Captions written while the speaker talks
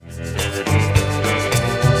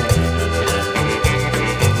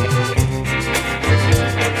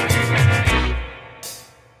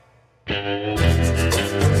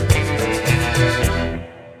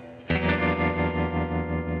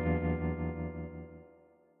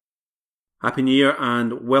Happy New Year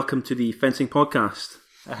and welcome to the Fencing Podcast.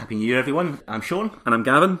 Happy New Year, everyone. I'm Sean. And I'm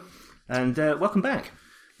Gavin. And welcome back.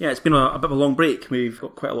 Yeah, it's been a bit of a long break. We've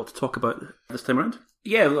got quite a lot to talk about this time around.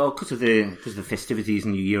 Yeah, well, because of the festivities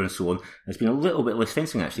and New Year and so on, there's been a little bit less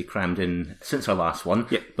fencing actually crammed in since our last one.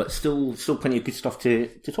 Yep. But still plenty of good stuff to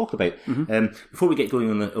talk about. Mm-hmm. Before we get going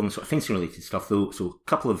on the sort of fencing related stuff, though, so a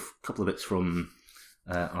couple of bits from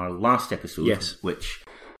our last episode, yes, which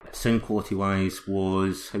sound quality wise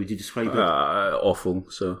was, how would you describe it? Awful.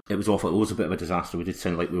 So it was awful. It was a bit of a disaster. We did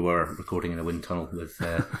sound like we were recording in a wind tunnel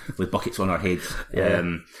with buckets on our heads.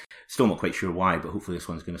 Yeah. Still not quite sure why, but hopefully this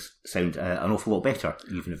one's going to sound an awful lot better,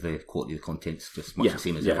 even if the quality of the content's just much the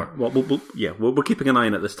same as ever. Well, we're keeping an eye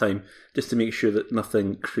on it this time, just to make sure that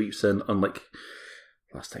nothing creeps in, unlike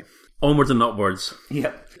last time. Onwards and upwards.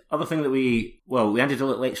 Yeah. Other thing that we added a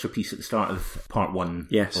little extra piece at the start of part one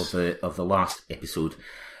of the last episode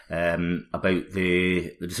about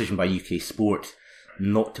the decision by UK Sport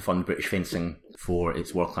not to fund British fencing for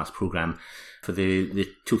its world-class programme for the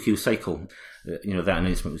Tokyo cycle. That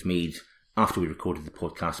announcement was made after we recorded the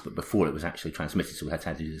podcast, but before it was actually transmitted, so we had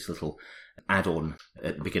to do this little add-on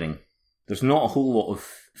at the beginning. There's not a whole lot of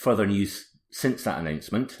further news since that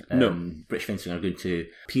announcement. No. British Fencing are going to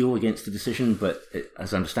appeal against the decision, but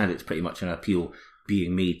as I understand it, it's pretty much an appeal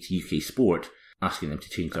being made to UK Sport, asking them to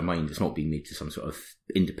change their mind. It's not being made to some sort of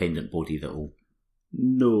independent body that will...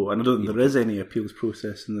 No, and I don't think there is any appeals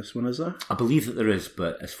process in this one, is there? I believe that there is,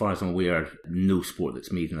 but as far as I'm aware, no sport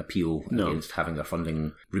that's made an appeal against having their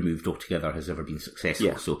funding removed altogether has ever been successful.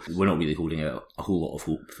 Yeah. So we're not really holding out a whole lot of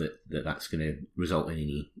hope that that's going to result in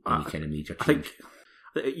any kind of major change.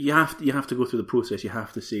 I think you have to go through the process. You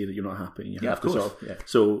have to say that you're not happy. Of course.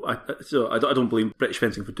 So I don't blame British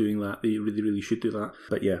Fencing for doing that. They really, really should do that.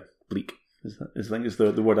 But yeah, bleak is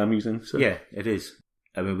the word I'm using. So. Yeah, it is.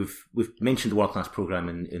 I mean, we've mentioned the world class programme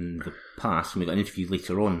in the past, and we got an interview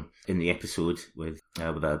later on in the episode with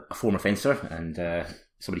a former fencer and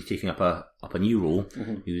somebody taking up a new role,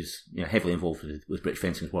 mm-hmm. who's heavily involved with British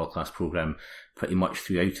Fencing's world class programme pretty much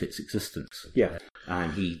throughout its existence. Yeah,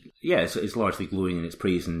 and it's largely glowing in its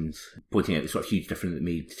praise and pointing out the sort of huge difference it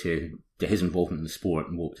made to his involvement in the sport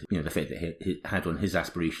and what the effect that it had on his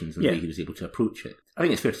aspirations and the way he was able to approach it. I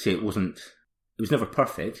think it's fair to say it was never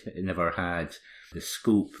perfect. It never had the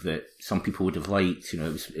scope that some people would have liked.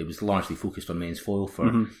 It was largely focused on men's foil for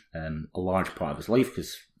mm-hmm. A large part of his life,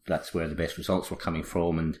 because that's where the best results were coming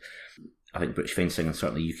from, and I think British Fencing and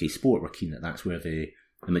certainly UK Sport were keen that that's where the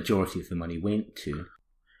majority of the money went to.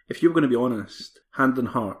 If you were going to be honest, hand on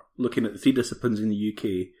heart, looking at the three disciplines in the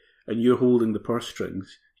UK, and you're holding the purse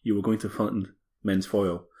strings, you were going to fund men's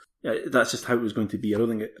foil. That's just how it was going to be.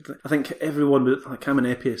 I think everyone, like I'm an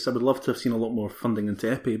epist, I would love to have seen a lot more funding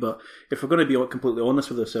into epi, but if we're going to be completely honest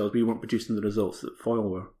with ourselves, we weren't producing the results that foil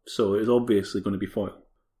were. So it was obviously going to be foil.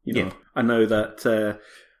 Yeah. And now that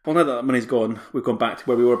money's gone, we've gone back to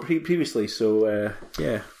where we were previously. So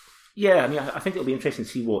yeah. Yeah, I mean, I think it'll be interesting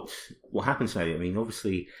to see what happens now. I mean,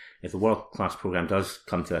 obviously, if the world class programme does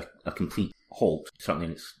come to a complete halt, certainly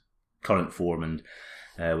in its current form and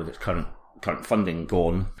with its current funding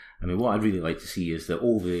gone, I mean, what I'd really like to see is that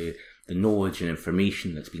all the knowledge and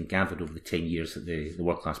information that's been gathered over the 10 years that the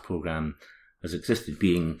world class programme has existed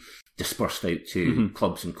being dispersed out to mm-hmm.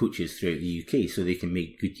 clubs and coaches throughout the UK, so they can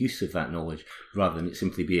make good use of that knowledge, rather than it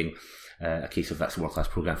simply being a case of that's the world class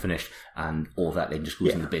programme finished and all of that then just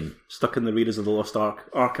goes in the bin. Stuck in the Readers of the Lost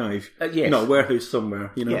Archive. Yes. A warehouse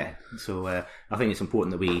somewhere, Yeah, so I think it's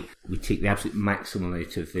important that we take the absolute maximum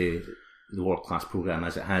out of the world class programme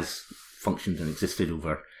as it has functioned and existed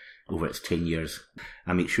over its 10 years,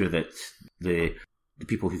 and make sure that the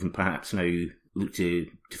people who can perhaps now look to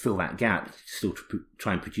fill that gap, still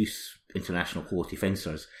try and produce international quality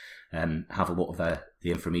fencers, have a lot of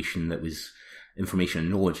the information and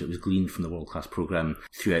knowledge that was gleaned from the world class programme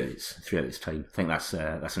throughout its time. I think that's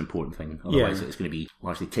an important thing. Otherwise, it's going to be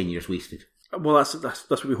largely 10 years wasted. Well, that's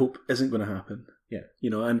what we hope isn't going to happen. Yeah,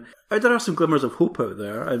 and there are some glimmers of hope out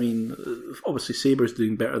there. I mean, obviously Sabre's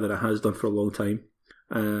doing better than it has done for a long time.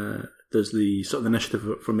 There's the sort of initiative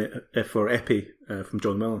for epi from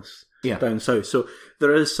John Willis down south. So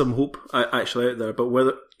there is some hope actually out there. But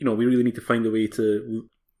whether we really need to find a way to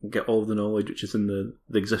get all of the knowledge which is in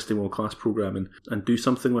the existing world class programme and do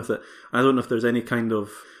something with it. I don't know if there's any kind of...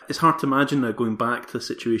 It's hard to imagine now going back to the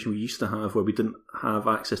situation we used to have where we didn't have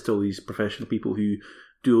access to all these professional people who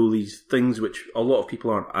do all these things which a lot of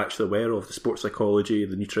people aren't actually aware of, the sports psychology,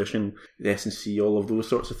 the nutrition, the S&C, all of those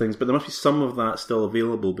sorts of things. But there must be some of that still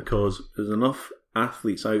available because there's enough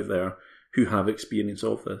athletes out there who have experience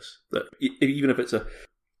of this, that even if it's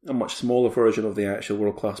a much smaller version of the actual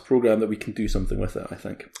world-class programme, that we can do something with it, I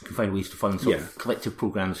think. You can find ways to fund sort of collective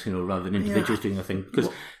programmes, rather than individuals doing a thing. Because,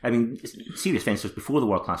 serious fencers before the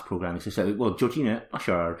world-class programme, it's just like, well, Georgina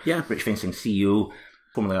Usher, British Fencing CEO,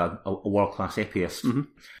 formerly a world-class epeists,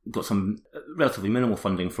 got some relatively minimal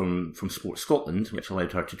funding from Sports Scotland, which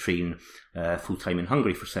allowed her to train full-time in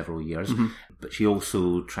Hungary for several years. But she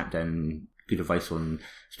also tracked down good advice on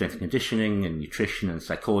strength and conditioning and nutrition and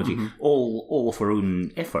psychology, all of her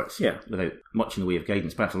own efforts, without much in the way of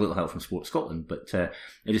guidance, perhaps a little help from Sports Scotland. But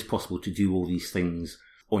it is possible to do all these things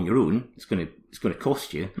on your own. It's going to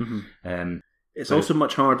cost you. It's also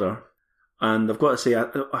much harder. And I've got to say,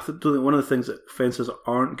 I think one of the things that fencers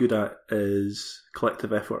aren't good at is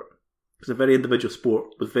collective effort. It's a very individual sport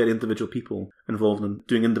with very individual people involved in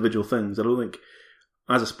doing individual things. I don't think,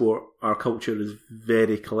 as a sport, our culture is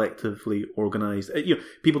very collectively organised.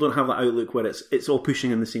 People don't have that outlook where it's all pushing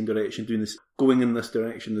in the same direction, doing this, going in this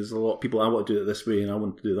direction. There's a lot of people, I want to do it this way and I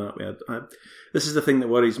want to do it that way. This is the thing that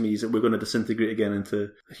worries me, is that we're going to disintegrate again into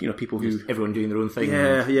people who... Just everyone doing their own thing.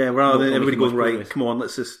 Yeah, rather than everybody going, right, come on,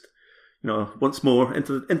 let's just... once more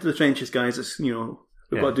into the trenches, guys. It's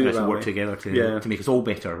we've got to do it that work way together to make us all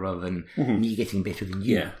better, rather than me getting better than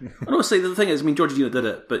you. Yeah, and honestly, the thing is, Georgina did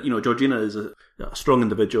it, but Georgina is a strong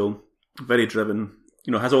individual, very driven.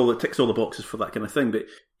 Ticks all the boxes for that kind of thing. But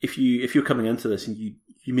if you're coming into this and you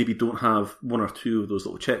maybe don't have one or two of those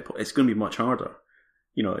little checkpoints, it's going to be much harder.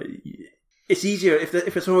 It's easier if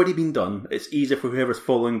it's already been done. It's easier for whoever's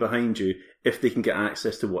following behind you if they can get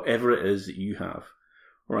access to whatever it is that you have.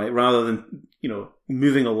 Right, rather than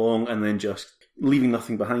moving along and then just leaving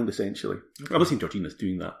nothing behind. Essentially, I'm not saying Georgina's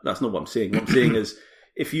doing that. That's not what I'm saying. What I'm saying is,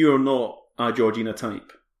 if you're not a Georgina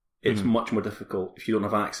type, it's much more difficult if you don't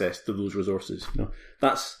have access to those resources.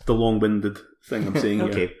 That's the long-winded thing I'm saying.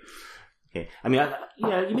 Okay. I mean,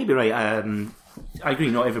 you may be right. I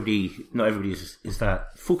agree. Not everybody is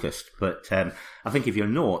that focused, but I think if you're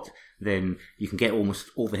not, then you can get almost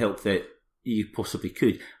all the help that you possibly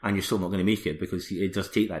could, and you're still not going to make it, because it does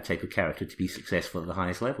take that type of character to be successful at the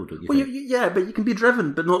highest level, don't you think? Yeah, but you can be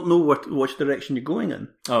driven but not know which direction you're going in.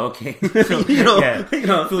 Oh, okay. So,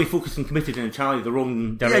 fully focused and committed in entirely the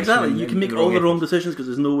wrong direction. Yeah, exactly. You can make all the wrong decisions because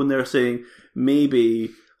there's no one there saying, maybe,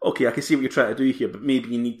 okay, I can see what you're trying to do here, but maybe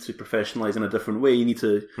you need to professionalise in a different way. You need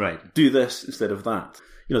to do this instead of that.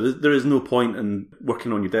 There is no point in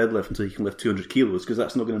working on your deadlift until you can lift 200 kilos, because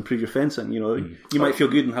that's not going to improve your fencing. You might feel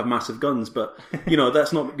good and have massive guns, but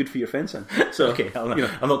that's not good for your fencing. So okay,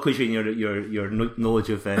 I'm not questioning your knowledge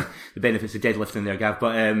of the benefits of deadlifting there, Gav.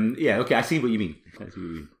 But okay, I see what you mean.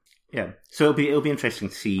 Yeah, so it'll be interesting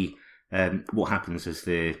to see what happens as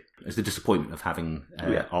the disappointment of having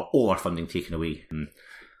all our funding taken away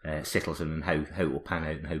settles in, and how it will pan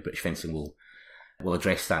out, and how British Fencing will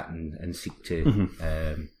address that and seek to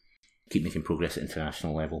keep making progress at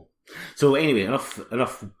international level. So anyway, enough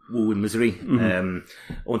woe and misery.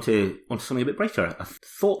 Onto something a bit brighter. I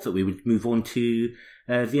thought that we would move on to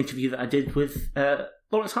the interview that I did with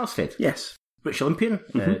Lawrence Halstead. Yes. British Olympian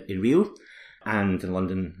in Rio and in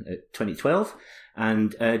London 2012.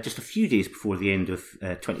 And just a few days before the end of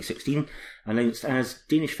 2016, announced as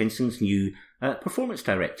Danish Fencing's new performance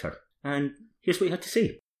director. And here's what he had to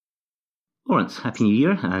say. Lawrence, Happy New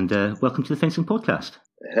Year, and welcome to the Fencing Podcast.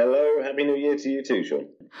 Hello, Happy New Year to you too, Sean.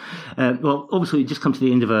 Well, obviously, we've just come to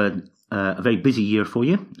the end of a very busy year for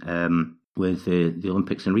you, with the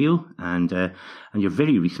Olympics in Rio, and your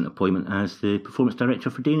very recent appointment as the performance director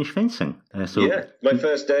for Danish Fencing. My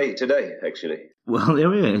first day today, actually. Well, there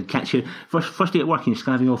we go. Catch you first day at work, and you're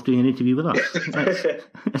skiving off doing an interview with us.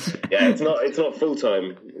 Yeah, it's not full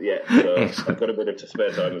time yet. So I've got a bit of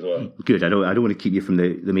spare time as well. Good. I don't want to keep you from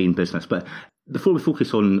the main business, but before we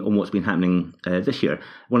focus on what's been happening this year,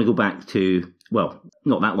 I want to go back to, well,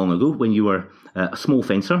 not that long ago, when you were a small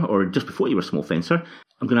fencer, or just before you were a small fencer.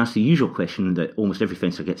 I'm going to ask the usual question that almost every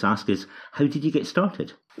fencer gets asked is, how did you get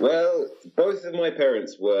started? Well, both of my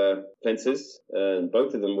parents were fencers, and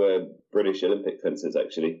both of them were British Olympic fencers,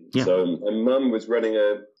 actually. Yeah. So my mum was running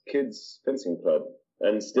a kids' fencing club,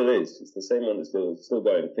 and still is. It's the same one that's still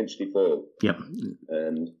going, Finchley Foyle. Yep.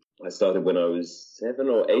 And I started when I was 7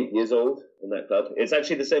 or 8 years old in that club. It's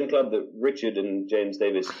actually the same club that Richard and James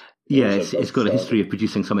Davis. Yeah, it's got a history of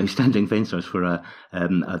producing some outstanding fencers for a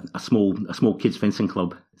small kids fencing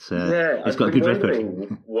club. It's got a good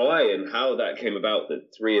record. Why and how that came about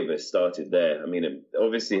that three of us started there. I mean, it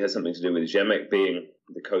obviously has something to do with Zhemek being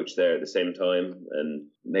the coach there at the same time, and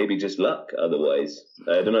maybe just luck otherwise.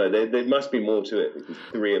 I don't know. There must be more to it, because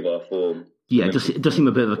 3 of our 4... Yeah, it does seem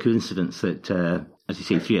a bit of a coincidence that, as you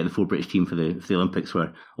say, 3 out of the 4 British team for the Olympics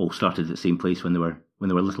were all started at the same place when they were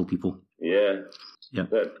little people. Yeah. Yeah,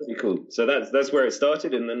 pretty cool. So that's where it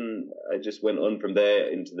started, and then I just went on from there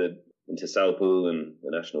into Southpool and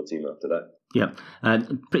the national team after that. Yeah,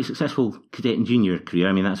 pretty successful cadet and junior career.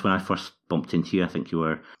 I mean, that's when I first bumped into you. I think you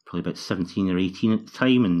were probably about 17 or 18 at the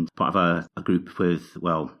time, and part of a group with,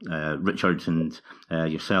 Richard and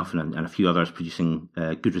yourself and a few others producing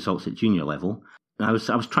good results at junior level. I was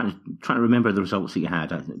trying to remember the results that you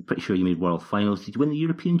had. I'm pretty sure you made world finals. Did you win the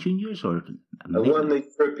European juniors, or? I won the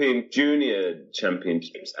European Junior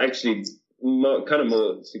Championships. Actually, more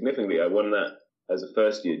significantly, I won that as a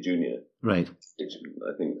first-year junior. Right. Which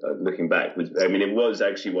I think, looking back, it was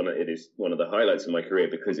actually one of the highlights of my career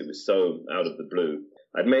because it was so out of the blue.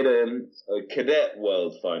 I'd made a cadet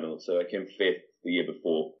world final, so I came fifth the year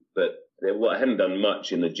before, but I hadn't done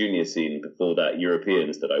much in the junior scene before that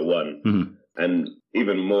Europeans that I won. Mm-hmm. And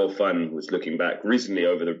even more fun was looking back recently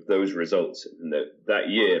over those results. And that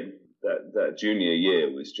year, that junior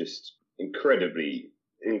year was just incredibly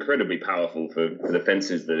powerful for the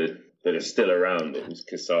fences that are still around. It was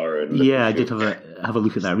Kisara and I did have a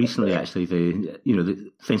look at that recently. Actually,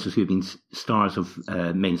 the fencers who have been stars of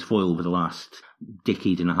men's foil over the last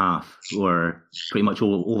decade and a half were pretty much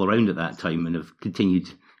all around at that time, and have continued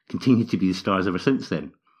to be the stars ever since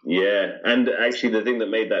then. Yeah, and actually the thing that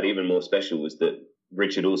made that even more special was that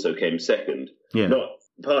Richard also came second. Yeah. Not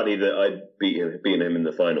partly that I'd beaten him in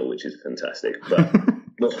the final, which is fantastic, but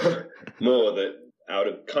more that out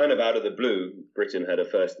of the blue, Britain had a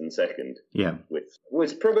first and second. Yeah. Which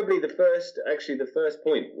was probably the first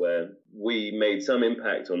point where we made some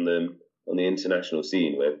impact on the international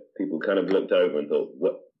scene, where people kind of looked over and thought,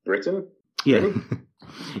 "What, Britain?" Yeah. Really?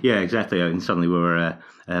 Yeah, exactly. And suddenly we were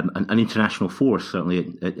an international force,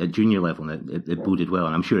 certainly at junior level, and it boded well.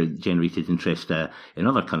 And I'm sure it generated interest in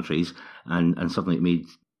other countries, and suddenly it made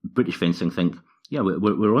British fencing think, yeah,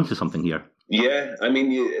 we're onto something here. Yeah, I mean,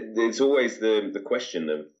 it's always the question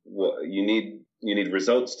of what you need. You need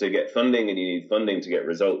results to get funding, and you need funding to get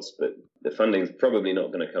results. But the funding's probably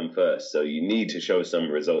not going to come first, so you need to show some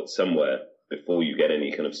results somewhere before you get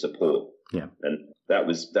any kind of support. Yeah, and that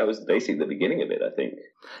was basically the beginning of it, I think.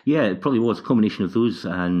 Yeah, it probably was a combination of those,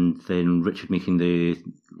 and then Richard making the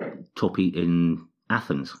top 8 in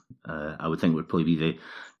Athens. I would think would probably be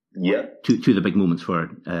two of the big moments for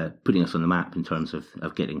putting us on the map in terms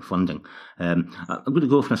of getting funding. I'm going to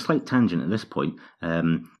go off on a slight tangent at this point.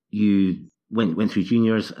 You went through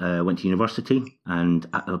juniors, went to university, and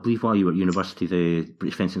I believe while you were at university, the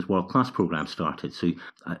British Fencing's World Class programme started. So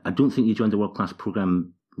I don't think you joined the World Class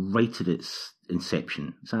programme right at its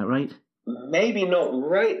inception. Is that right? Maybe not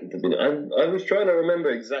right at the beginning. I was trying to remember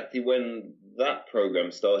exactly when that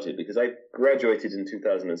programme started, because I graduated in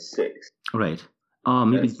 2006. Right. Oh,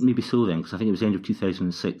 maybe so then, because I think it was the end of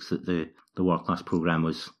 2006 that the World Class programme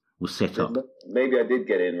was set up. Maybe I did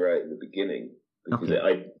get in right at the beginning, because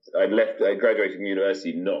okay. I graduated from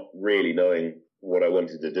university not really knowing what I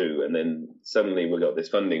wanted to do, and then suddenly we got this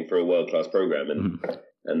funding for a World Class programme,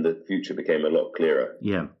 and the future became a lot clearer.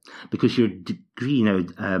 Yeah, because your degree now,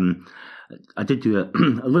 I did do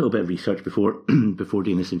a little bit of research before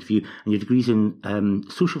doing this interview, and your degree's in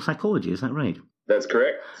social psychology, is that right? That's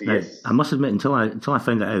correct, yes. Now, I must admit, until I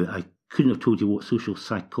found that out, I couldn't have told you what social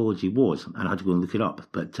psychology was, and I had to go and look it up.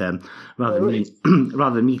 But rather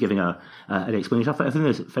than me giving an explanation, I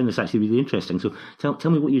found this actually really interesting. So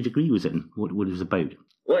tell me what your degree was in, what it was about.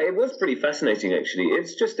 Well, it was pretty fascinating, actually.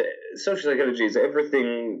 It's just social psychology is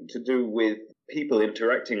everything to do with people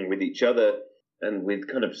interacting with each other and with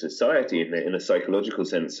kind of society in a psychological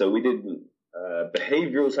sense. So we did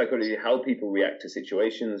behavioral psychology, how people react to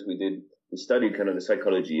situations. We studied kind of the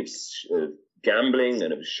psychology of gambling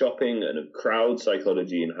and of shopping and of crowd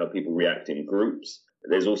psychology and how people react in groups.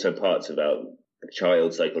 There's also parts about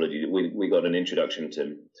child psychology. We got an introduction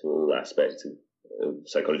to all aspects of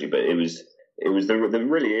psychology, but it was the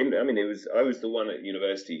really, I mean, I was the one at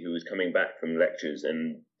university who was coming back from lectures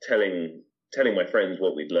and telling my friends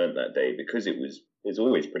what we'd learned that day, because it's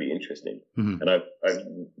always pretty interesting. Mm-hmm. And I've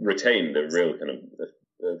retained a real kind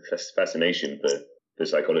of fascination for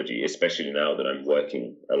psychology, especially now that I'm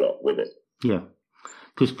working a lot with it. Yeah,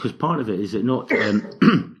 because part of it is it not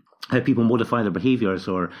how people modify their behaviours,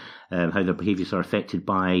 or how their behaviours are affected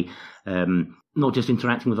by not just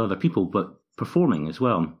interacting with other people, but performing as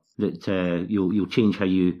well. That you'll change how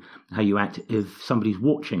you act if somebody's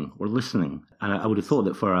watching or listening. And I would have thought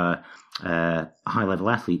that for a high level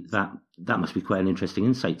athlete, that must be quite an interesting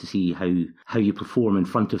insight to see how you perform in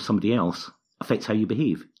front of somebody else affects how you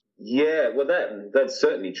behave. Yeah, well, that's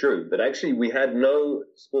certainly true. But actually, we had no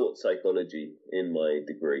sports psychology in my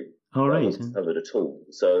degree. All right. That wasn't covered at all.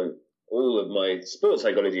 So all of my sports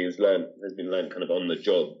psychology has been learned kind of on the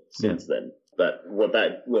job since then. But what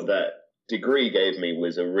that degree gave me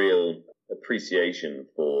was a real appreciation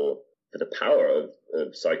for the power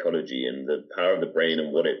of psychology and the power of the brain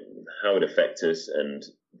and how it affects us, and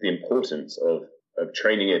the importance of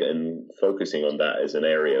training it and focusing on that as an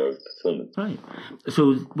area of performance. Right.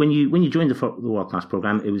 So when you joined the World Class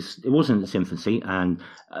program, it wasn't in its infancy, and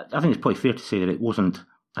I think it's probably fair to say that it wasn't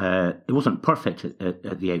perfect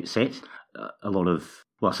at the outset. A lot of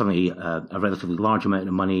certainly a relatively large amount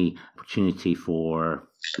of money, opportunity for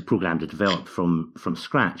the program to develop from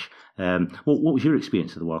scratch. What was your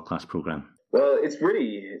experience of the World Class program? Well, it's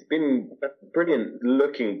been brilliant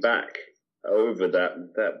looking back over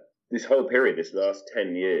this whole period, this last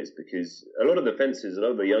 10 years, because a lot of the fencers, a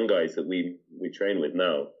lot of the young guys that we train with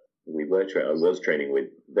now, I was training with,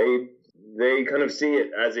 they kind of see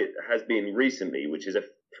it as it has been recently, which is a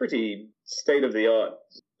pretty state-of-the-art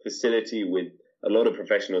facility with a lot of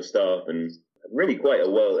professional staff and really quite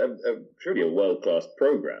truly a world-class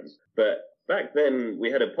program. But back then we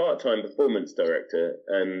had a part-time performance director,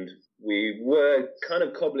 and we were kind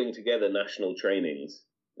of cobbling together national trainings,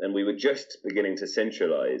 and we were just beginning to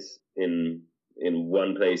centralize in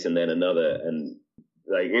one place and then another, and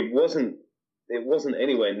like it wasn't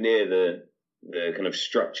anywhere near the kind of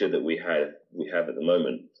structure that we have at the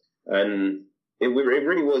moment, and it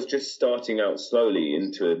really was just starting out slowly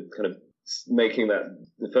into kind of making that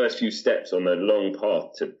the first few steps on the long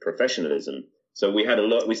path to professionalism. So we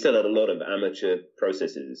still had a lot of amateur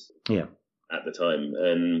processes at the time,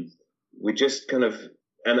 and we just kind of,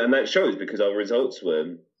 and that shows because our results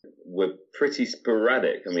were pretty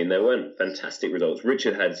sporadic. I mean, there weren't fantastic results.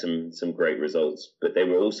 Richard had some great results, but they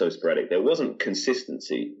were also sporadic. There wasn't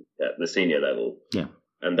consistency at the senior level. Yeah.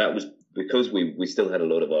 And that was because we still had a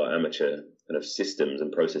lot of our amateur kind of systems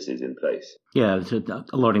and processes in place. Yeah, it's a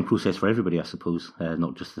learning process for everybody, I suppose,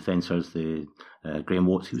 not just the fencers. Graham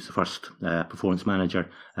Watts, who was the first performance manager,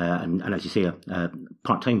 and as you say, a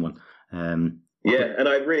part-time one. And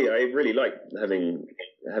I really liked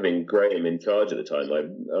having Graham in charge at the time.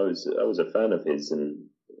 I was a fan of his, and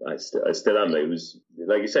I still am. It was,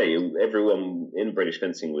 like you say, everyone in British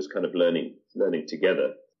fencing was kind of learning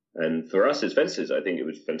together. And for us as fencers, I think it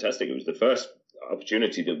was fantastic. It was the first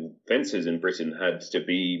opportunity that fencers in Britain had to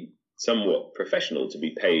be somewhat professional, to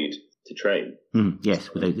be paid to train.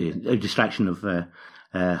 Yes, without the distraction of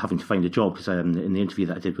having to find a job. Because in the interview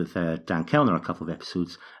that I did with Dan Kellner a couple of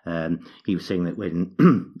episodes, he was saying that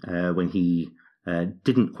when he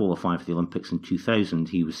didn't qualify for the Olympics in 2000,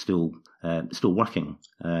 he was still working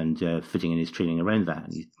and fitting in his training around that.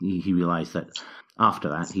 And he realised that after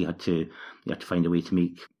that he had to find a way to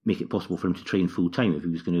make it possible for him to train full time if he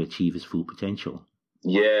was going to achieve his full potential.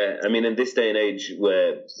 Yeah, I mean, in this day and age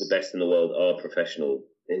where the best in the world are professional,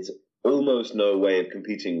 there's almost no way of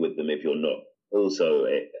competing with them if you're not also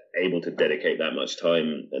able to dedicate that much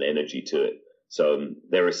time and energy to it. So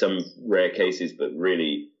there are some rare cases, but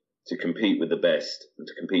really to compete with the best and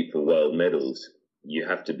to compete for world medals, you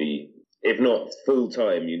have to be, if not full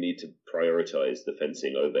time, you need to prioritize the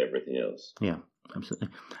fencing over everything else. Yeah, absolutely.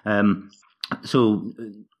 So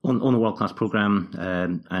on the World Class program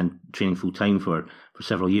and training full time for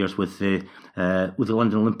several years with the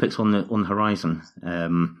London Olympics on the horizon.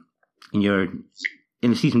 In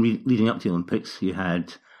the season leading up to the Olympics, you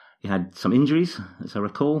had some injuries, as I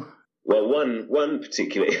recall. Well, one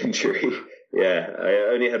particular injury. Yeah,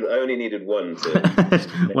 I only needed one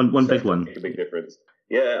to one big one. Make a big difference.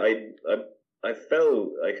 Yeah, I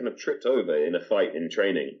fell. I kind of tripped over in a fight in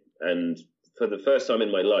training, and for the first time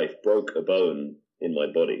in my life, broke a bone in my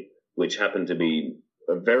body, which happened to be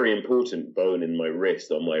a very important bone in my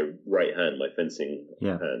wrist on my right hand, my fencing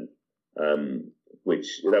hand.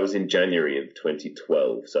 Which that was in January of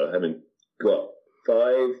 2012. So having got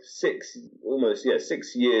 6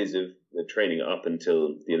 years of training up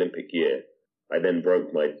until the Olympic year, I then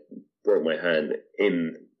broke my hand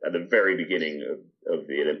at the very beginning of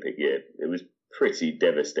the Olympic year. It was pretty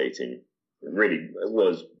devastating. It really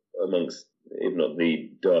was amongst, if not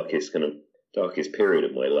the darkest period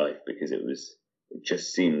of my life, because it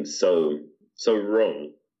just seemed so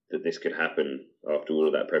wrong that this could happen after all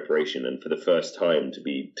of that preparation, and for the first time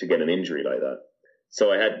to get an injury like that.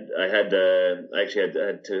 So I had to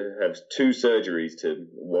have 2 surgeries to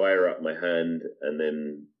wire up my hand and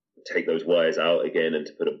then take those wires out again and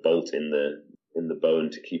to put a bolt in the bone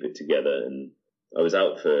to keep it together. And I was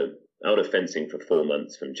out of fencing for 4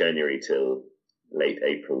 months, from January till late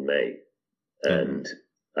April, May. And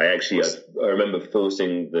I remember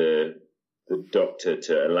forcing the doctor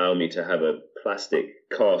to allow me to have a plastic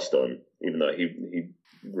cast on, even though he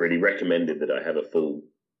really recommended that I have a full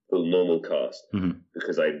normal cast,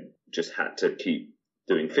 because I just had to keep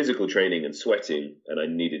doing physical training and sweating, and I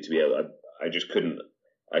needed to be able. I just couldn't.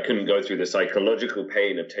 I couldn't go through the psychological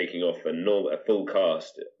pain of taking off a full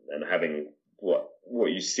cast and having what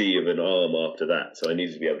you see of an arm after that. So I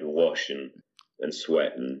needed to be able to wash and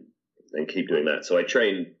sweat and keep doing that. So I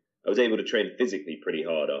was able to train physically pretty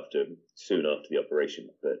hard soon after the operation,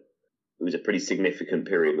 but it was a pretty significant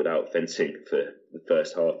period without fencing for the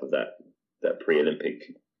first half of that pre-Olympic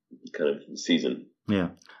kind of season. Yeah.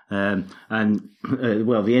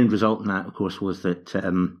 The end result in that, of course, was that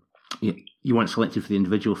you weren't selected for the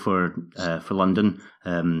individual for London,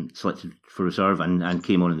 selected for reserve and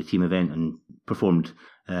came on in the team event and performed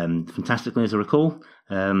fantastically, as I recall.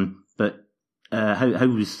 But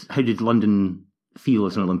how did London feel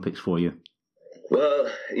as an Olympics for you? Well,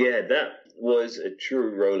 yeah, that was a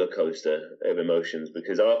true roller coaster of emotions,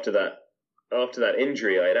 because after that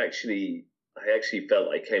injury, I actually felt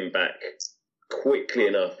I came back quickly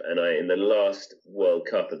enough, and in the last World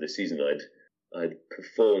Cup of the season, I'd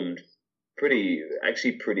performed pretty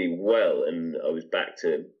well, and I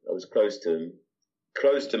was close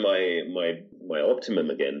to my optimum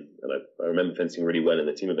again, and I remember fencing really well in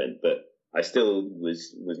the team event, but I still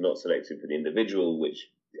was not selected for the individual, which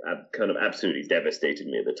kind of absolutely devastated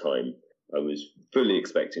me at the time. I was fully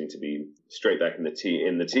expecting to be straight back in the team,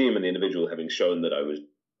 and the individual having shown that I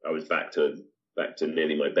was back to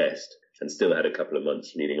nearly my best, and still had a couple of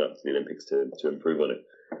months leading up to the Olympics to improve on it.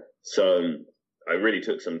 So I really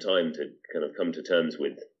took some time to kind of come to terms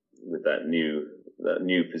with that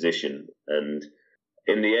new position, and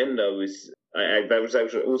in the end, that was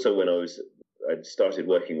actually also when I'd started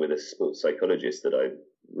working with a sports psychologist that I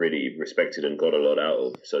really respected and got a lot out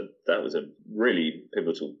of. So that was a really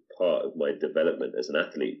pivotal part of my development as an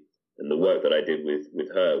athlete. And the work that I did with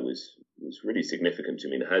her was really significant to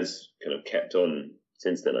me, and has kind of kept on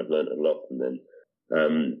since then. I've learned a lot from them.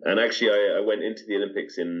 And actually, I went into the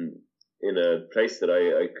Olympics in a place that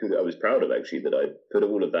I was proud of, actually, that I put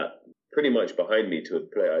all of that pretty much behind me to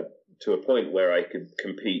a point where I could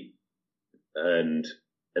compete and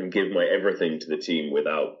give my everything to the team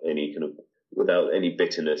without any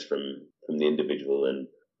bitterness from the individual. And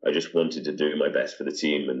I just wanted to do my best for the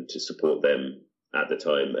team and to support them at the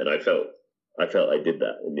time. And I felt I did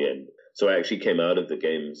that in the end. So I actually came out of the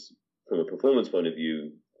games from a performance point of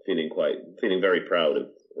view feeling very proud of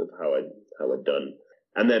how I'd done.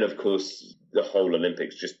 And then, of course, the whole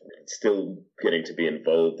Olympics, just still getting to be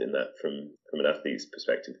involved in that from an athlete's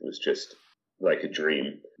perspective, was just like a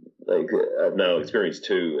dream. Like, I've now experienced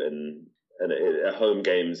two, and a home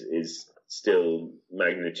games is still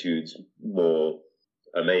magnitudes more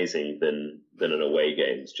amazing than an away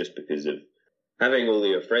games, just because of having all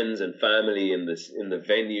your friends and family in the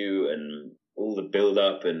venue and all the build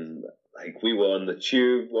up. And like, we were on the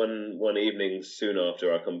tube one evening soon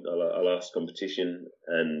after our last competition,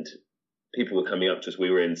 and people were coming up to us. We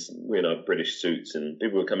were in our British suits, and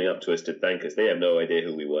people were coming up to us to thank us. They have no idea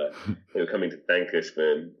who we were. They were coming to thank us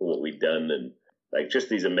for what we'd done, and like just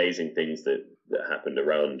these amazing things that happened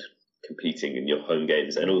around competing in your home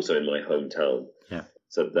games, and also in my hometown. Yeah.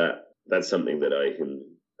 So that's something that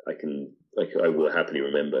I will happily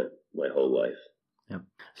remember my whole life. Yeah.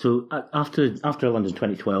 So after London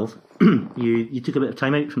 2012, you took a bit of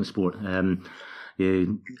time out from the sport.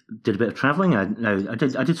 You did a bit of travelling. I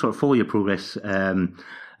did sort of follow your progress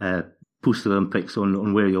post the Olympics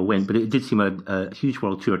on where you all went, but it did seem a huge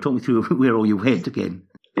world tour. Talk me through where all you went again.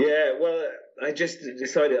 Yeah, well, I just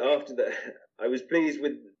decided after that. I was pleased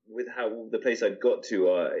with how the place I'd got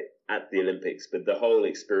to at the Olympics, but the whole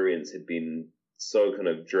experience had been so kind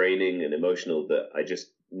of draining and emotional that I just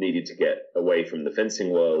needed to get away from the fencing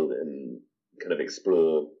world and kind of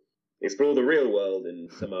explore the real world and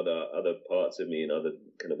some other parts of me and other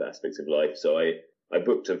kind of aspects of life. So I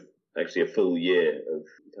booked actually a full year of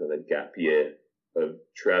kind of a gap year of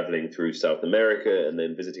traveling through South America, and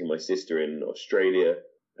then visiting my sister in Australia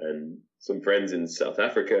and some friends in South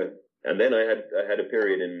Africa. And then I had a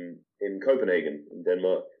period in Copenhagen, in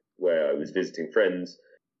Denmark, where I was visiting friends,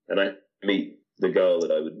 and I meet the girl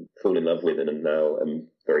that I would fall in love with, and now I'm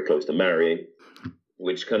very close to marrying,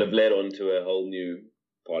 which kind of led on to a whole new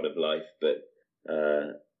part of life. But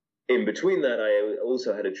in between that, I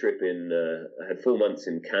also had a trip I had 4 months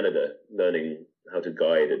in Canada learning how to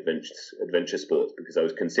guide adventure sports, because I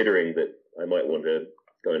was considering that I might want to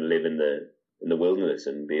go and live in the wilderness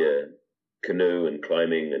and be a canoe and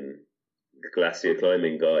climbing and glacier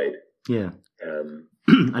climbing guide. Yeah.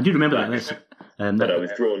 I do remember that. But I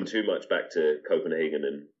was drawn too much back to Copenhagen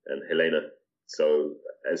and Helena. So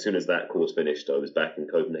as soon as that course finished, I was back in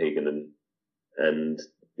Copenhagen, and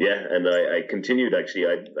and I continued, actually.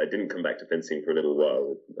 I didn't come back to fencing for a little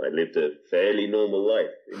while. I lived a fairly normal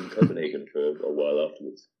life in Copenhagen for a while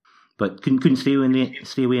afterwards. But couldn't stay away in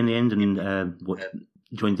the end, and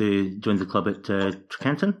joined the club at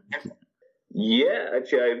Trekanten? Yeah,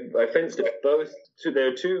 actually, I fenced at both. So there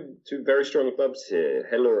are two very strong clubs here,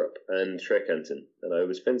 Hellerup and Trekanten, and I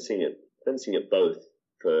was fencing at both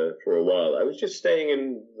for a while. I was just staying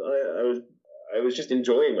in. I was just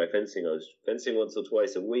enjoying my fencing. I was fencing once or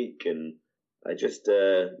twice a week, and I just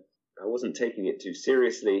I wasn't taking it too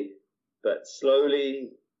seriously. But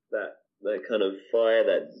slowly, that kind of fire,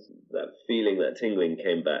 that feeling, that tingling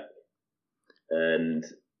came back. And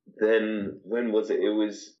then when was it? It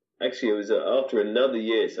was after another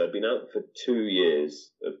year. So I'd been out for 2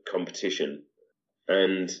 years of competition,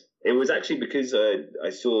 and it was actually because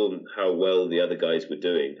I saw how well the other guys were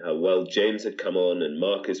doing, how well James had come on and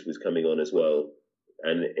Marcus was coming on as well.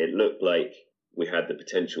 And it looked like we had the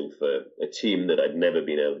potential for a team that I'd never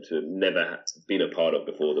been a part of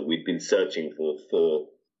before, that we'd been searching for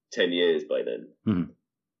 10 years by then.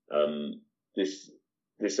 Mm-hmm.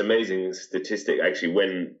 This amazing statistic, actually,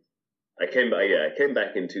 when I came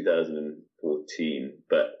back in 2014,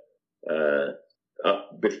 but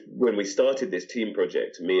when we started this team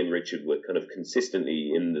project, me and Richard were kind of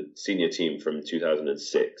consistently in the senior team from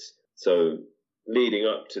 2006. So leading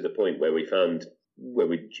up to the point where we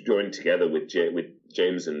joined together with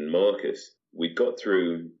James and Marcus, we got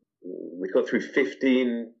through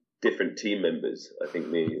 15 different team members. I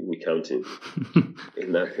think we counted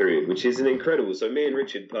in that period, which is an incredible. So me and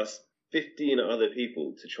Richard plus 15 other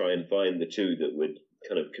people to try and find the two that would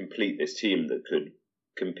kind of complete this team that could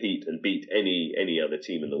compete and beat any other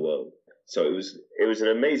team in the world. So it was an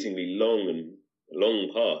amazingly long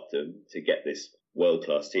path to get this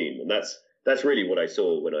world-class team, and that's really what I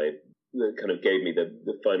saw when that kind of gave me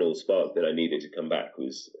the final spark that I needed to come back.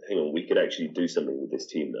 Was, hang on, we could actually do something with this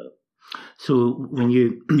team now. So when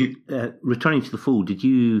you returning to the fold, did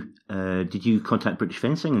you contact British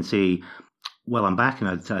Fencing and say, well, I'm back and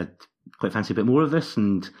I'd quite fancy a bit more of this,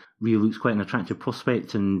 and Rio looks quite an attractive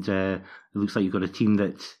prospect, and it looks like you've got a team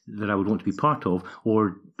that I would want to be part of,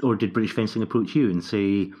 or did British Fencing approach you and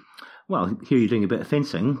say, well, here you're doing a bit of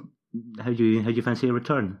fencing, how do you fancy a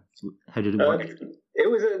return? How did it work? There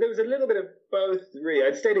was a little bit of both, really.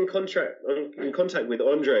 I'd stayed in contact with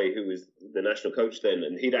Andre, who was the national coach then,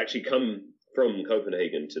 and he'd actually come from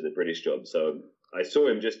Copenhagen to the British job. So I saw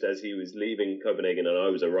him just as he was leaving Copenhagen and I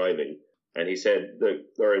was arriving, and he said, "Look,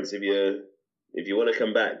 Lawrence, if you want to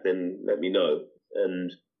come back, then let me know." And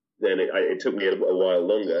then it took me a while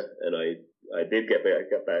longer, and I did get back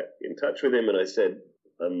in touch with him, and I said,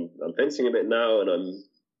 I'm fencing a bit now, and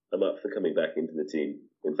I'm up for coming back into the team.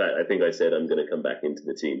 In fact, I think I said I'm going to come back into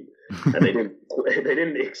the team, and they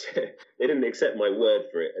didn't accept my word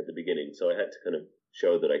for it at the beginning. So I had to kind of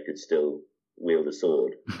show that I could still wield a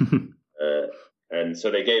sword, and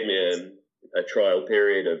so they gave me a trial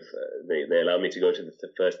period of they allowed me to go to the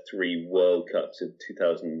first 3 World Cups of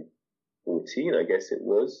 2014, I guess it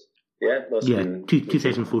was. Yeah,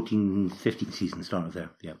 2014-15 season started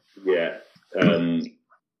there. Yeah. Yeah.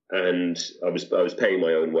 And I was paying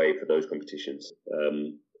my own way for those competitions.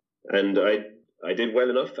 And I did well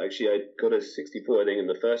enough. Actually, I got a 64, I think, in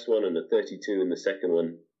the first one, and a 32 in the second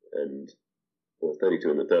one, or 32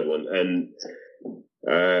 in the third one. And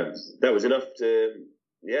that was enough to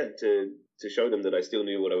show them that I still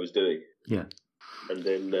knew what I was doing. Yeah. And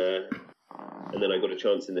then I got a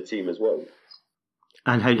chance in the team as well.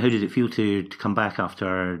 And how did it feel to come back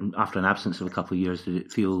after an absence of a couple of years? Did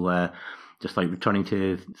it feel just like returning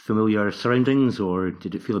to familiar surroundings, or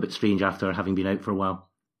did it feel a bit strange after having been out for a while?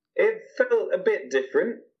 It felt a bit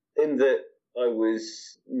different in that I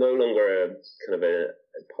was no longer a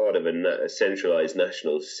part of a centralized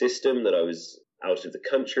national system, that I was out of the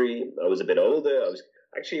country. I was a bit older. I was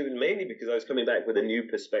actually mainly because I was coming back with a new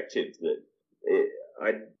perspective that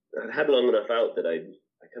I'd had long enough out that I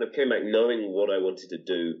kind of came back knowing what I wanted to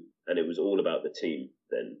do, and it was all about the team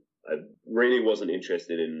then. I really wasn't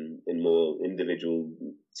interested in more individual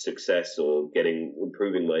success or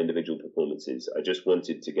improving my individual performances. I just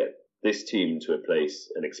wanted to get this team to a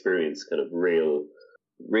place and experience kind of real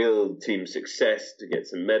team success, to get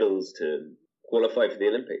some medals, to qualify for the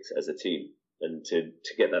Olympics as a team, and to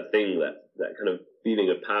get that thing, that kind of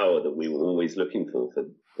feeling of power that we were always looking for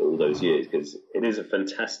all those years, because it is a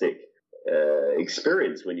fantastic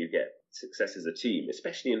experience when you get success as a team,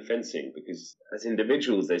 especially in fencing, because as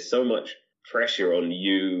individuals there's so much pressure on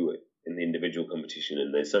you in the individual competition,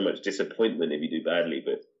 and there's so much disappointment if you do badly,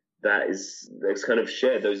 but that's kind of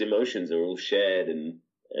shared. Those emotions are all shared and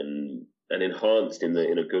enhanced in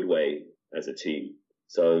a good way as a team.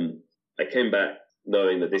 So I came back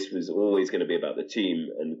knowing that this was always going to be about the team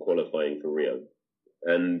and qualifying for Rio.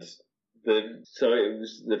 And so it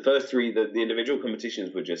was the first three, the individual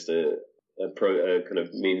competitions were just a kind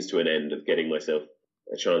of means to an end of getting myself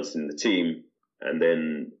a chance in the team. And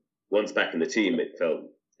then once back in the team, it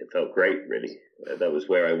felt great, really. That was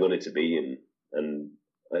where I wanted to be. And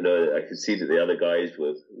I know I could see that the other guys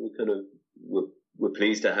were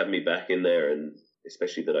pleased to have me back in there, and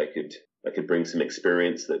especially that I could bring some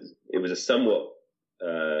experience. That it was a somewhat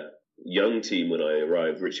young team when I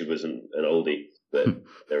arrived. Richard was an oldie, but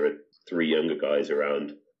there were 3 younger guys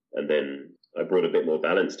around, and then I brought a bit more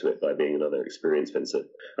balance to it by being another experienced fencer.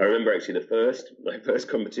 I remember actually my first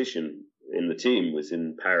competition in the team was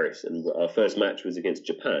in Paris, and our first match was against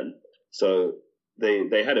Japan. So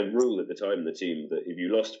they had a rule at the time in the team that if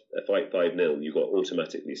you lost a fight 5-0, you got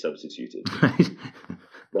automatically substituted.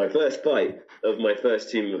 My first fight of my first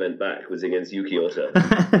team event back was against Yuki Ota.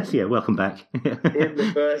 Yeah, welcome back. In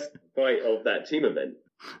the first fight of that team event.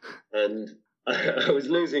 And I was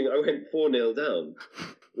losing. I went 4-0 down,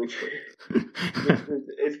 which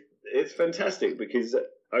it's fantastic because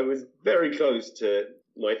I was very close to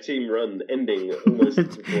my team run ending almost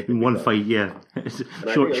in one fight. Yeah, it's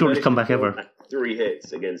shortest comeback ever. 3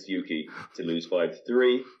 hits against Yuki to lose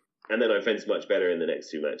 5-3, and then I fenced much better in the next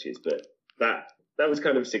 2 matches. But that was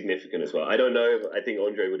kind of significant as well. I don't know. I think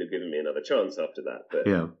Andre would have given me another chance after that, but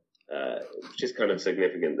yeah, it's just kind of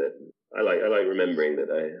significant that I like remembering that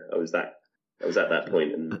I was at that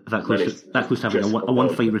point and that close to having a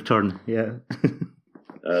one fight return. Yeah.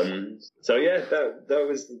 So yeah, that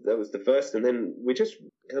was the first, and then we just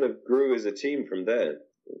kind of grew as a team from there.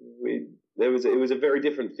 It was a very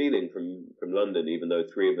different feeling from London, even though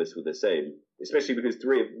 3 of us were the same. Especially because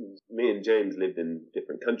me and James lived in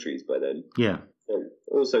different countries by then. Yeah. And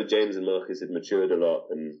also, James and Marcus had matured a lot,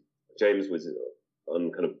 and James was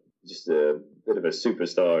on kind of just a bit of a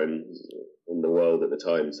superstar in the world at the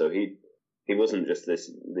time. So he wasn't just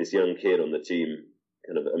this young kid on the team,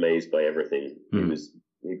 kind of amazed by everything.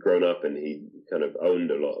 He'd grown up and he kind of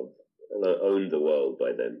owned the world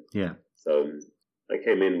by then. Yeah. So I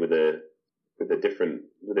came in with a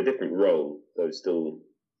different role, though still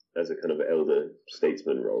as a kind of elder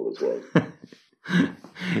statesman role as well.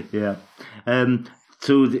 Yeah.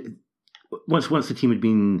 So once the team had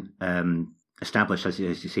been established, as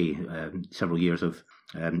you say, several years of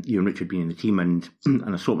you and Richard being in the team and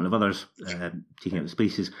an assortment of others taking up the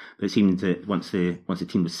spaces, but it seemed that once the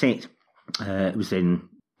team was set, it was then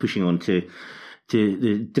pushing on to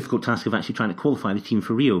the difficult task of actually trying to qualify the team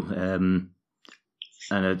for Rio.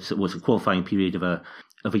 And it was a qualifying period of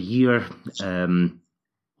a year.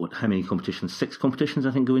 How many competitions? 6 competitions,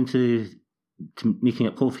 I think, go into making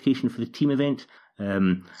up qualification for the team event.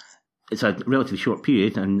 It's a relatively short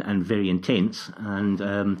period and very intense, and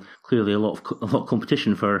clearly a lot of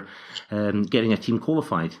competition for getting a team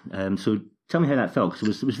qualified. So tell me how that felt,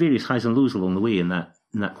 because there was various highs and lows along the way in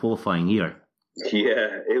that qualifying year.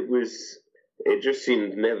 Yeah, it just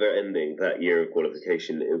seemed never ending, that year of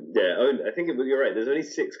qualification. I think you're right. There's only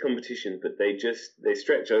 6 competitions, but they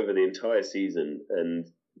stretch over the entire season, and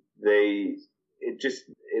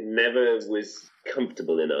it never was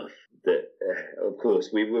comfortable enough that, of course,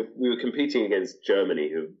 we were competing against Germany,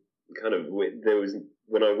 who kind of,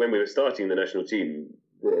 when we were starting the national team,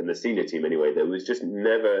 in the senior team anyway, there was just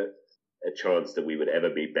never a chance that we would ever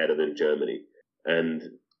be better than Germany. And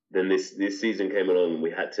then this season came along, and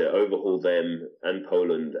we had to overhaul them and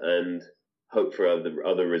Poland and hope for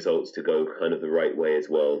other results to go kind of the right way as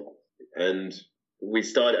well. And we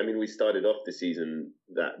started off the season,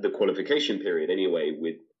 the qualification period anyway,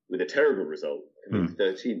 with a terrible result,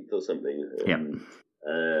 13th or something,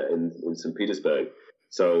 in St. Petersburg.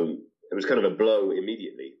 So it was kind of a blow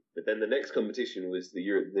immediately. But then the next competition was the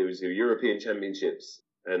European Championships,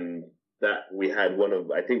 and that we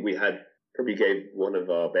probably gave one of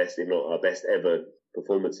our best, if not our best ever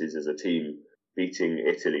performances as a team, beating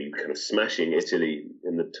Italy, kind of smashing Italy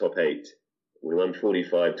in the top 8. We won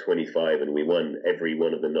 45-25, and we won every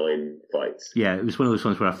one of the 9 fights. Yeah, it was one of those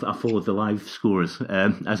ones where I followed the live scores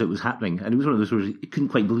as it was happening, and it was one of those where you couldn't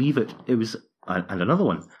quite believe it. It was and another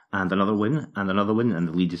one, and another win, and another win, and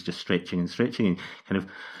the lead is just stretching, and kind of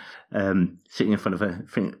sitting in front of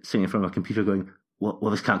a computer, going,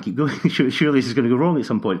 well, this can't keep going. Surely this is going to go wrong at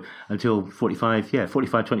some point. Until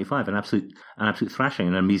 45-25, an absolute thrashing,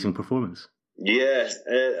 an amazing performance. Yeah,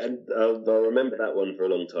 and I'll remember that one for a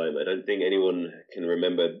long time. I don't think anyone can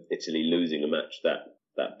remember Italy losing a match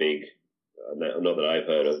that big, not that I've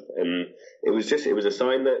heard of. And it was a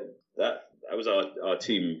sign that was our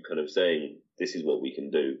team kind of saying, this is what we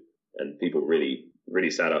can do. And people really really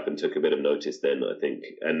sat up and took a bit of notice then, I think.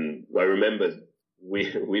 And I remember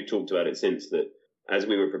we've talked about it since, that as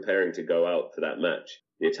we were preparing to go out for that match,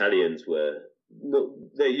 the Italians were not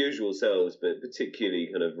their usual selves, but particularly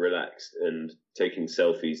kind of relaxed and taking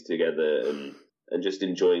selfies together and just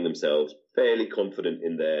enjoying themselves, fairly confident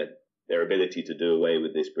in their ability to do away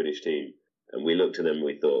with this British team. And we looked at them and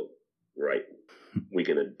we thought, right, we're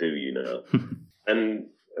going to do you now. And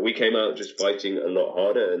we came out just fighting a lot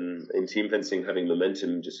harder, and in team fencing, having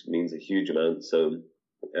momentum just means a huge amount. So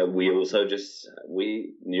we also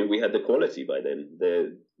we knew we had the quality by then.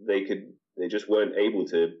 They just weren't able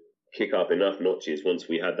to kick up enough notches once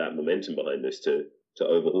we had that momentum behind us to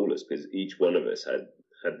overhaul us, because each one of us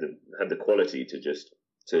had the quality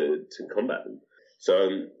to combat them.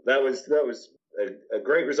 So that was a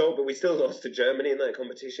great result, but we still lost to Germany in that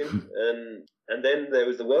competition. And then there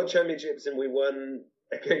was the World Championships, and we won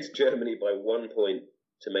against Germany by 1 point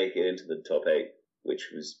to make it into the top 8, which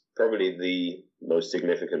was probably the most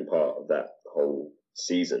significant part of that whole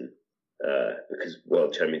season, because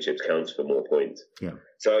World Championships counts for more points. Yeah.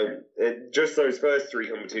 So just those first 3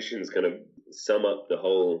 competitions kind of sum up that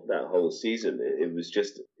whole season.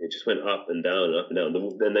 It just went up and down and up and down.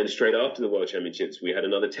 And then straight after the World Championships, we had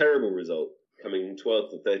another terrible result, coming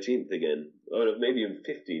 12th or 13th again, or maybe even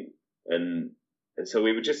 15th. And so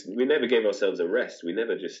we never gave ourselves a rest. We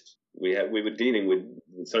were dealing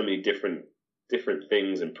with so many different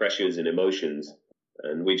things and pressures and emotions,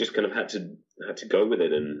 and we just kind of had to go with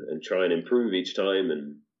it and try and improve each time.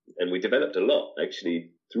 And we developed a lot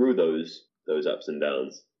actually through those ups and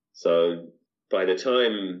downs. So by the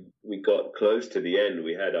time we got close to the end,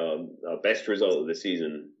 we had our best result of the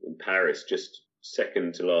season in Paris, just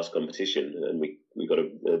second to last competition, and we got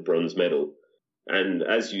a bronze medal. And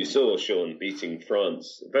as you saw, Sean, beating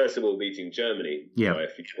France, first of all beating Germany by a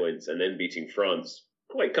few points, and then beating France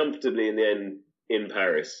quite comfortably in the end in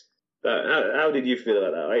Paris. How did you feel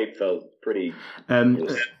about that? I felt pretty...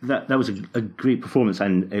 That was a great performance,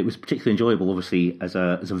 and it was particularly enjoyable, obviously, as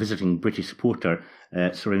a visiting British supporter,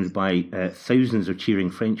 surrounded by thousands of cheering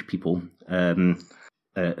French people, at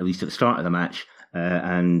least at the start of the match,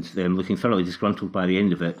 and them looking thoroughly disgruntled by the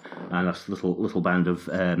end of it, and us little band of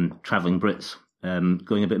travelling Brits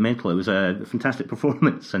going a bit mental. It was a fantastic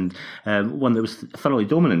performance, and one that was thoroughly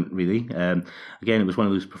dominant, really. Again, it was one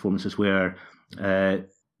of those performances where the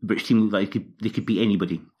British team looked like they could beat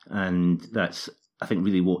anybody, and that's, I think,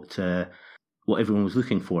 really what everyone was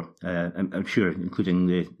looking for. I'm sure, including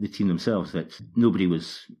the team themselves, that nobody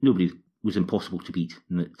was impossible to beat,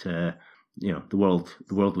 and that the world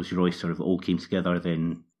was your oyster. If it all came together,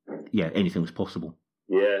 then anything was possible.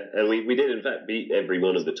 Yeah, and we did in fact beat every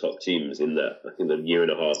one of the top teams in the year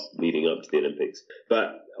and a half leading up to the Olympics.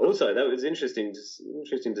 But also that was interesting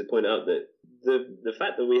to point out that the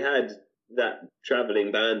fact that we had that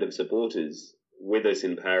travelling band of supporters with us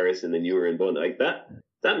in Paris, and then you were in Bonn, like that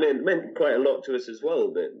meant quite a lot to us as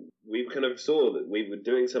well. That we kind of saw that we were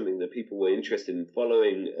doing something that people were interested in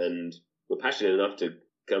following and were passionate enough to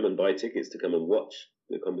come and buy tickets to come and watch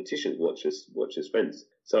the competitions, watch us fence.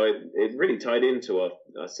 So it really tied into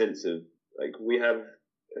our sense of, like,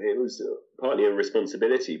 it was partly a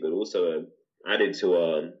responsibility, but also added to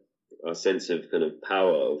our sense of kind of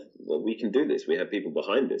power of, well, we can do this. We have people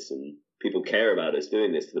behind us, and people care about us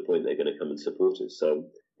doing this to the point they're going to come and support us. So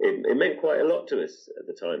it meant quite a lot to us at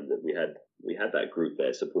the time that we had that group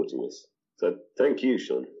there supporting us. So thank you,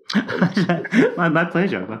 Sean. my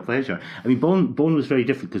pleasure. I mean, Bonn was very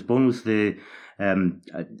different, because Bonn was I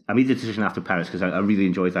made the decision after Paris because I really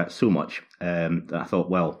enjoyed that so much that I thought,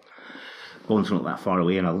 well, Bonn's not that far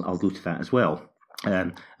away, and I'll go to that as well.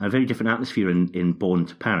 A very different atmosphere in Bonn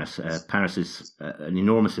to Paris. Paris is an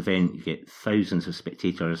enormous event. You get thousands of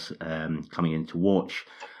spectators coming in to watch,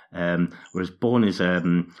 whereas Bonn is a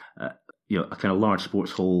kind of large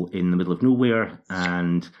sports hall in the middle of nowhere.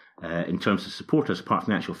 And in terms of supporters, apart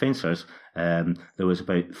from the actual fencers, there was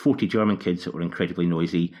about 40 German kids that were incredibly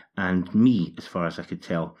noisy, and me, as far as I could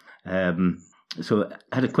tell. So it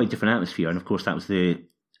had a quite different atmosphere, and of course that was the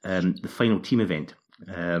final team event.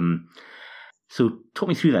 So talk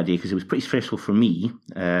me through that day, because it was pretty stressful for me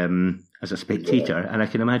as a spectator, and I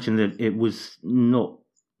can imagine that it was not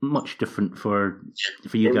much different for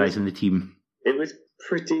you guys in the team. It was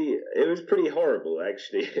pretty horrible,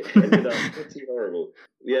 actually. It ended up pretty horrible.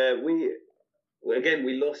 Yeah, we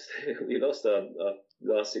lost our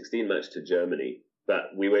last 16 match to Germany,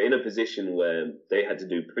 but we were in a position where they had to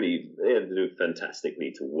do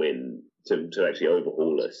fantastically to win, to actually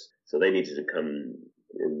overhaul us. So they needed to come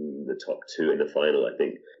in the top 2 in the final, I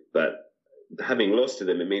think. But having lost to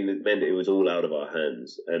them, it meant it was all out of our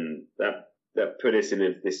hands, and that put us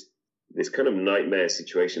in this this kind of nightmare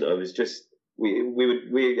situation. I was just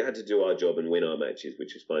we had to do our job and win our matches,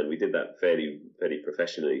 which is fine. We did that fairly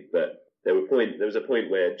professionally, but there was a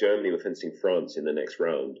point where Germany were fencing France in the next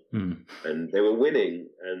round, and they were winning,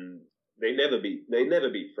 and they never beat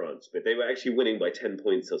France, but they were actually winning by 10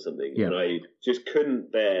 points or something, and I just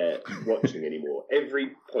couldn't bear watching anymore.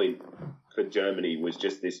 Every point for Germany was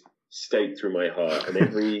just this stake through my heart, and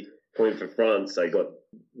every point for France, I got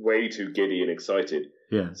way too giddy and excited.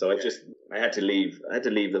 Yeah. So I had to leave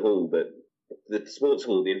the hall, but the sports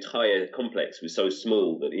hall, the entire complex was so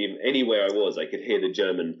small that even anywhere I was, I could hear the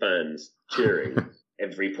German fans cheering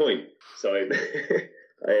every point. So I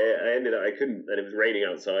ended up, I couldn't, and it was raining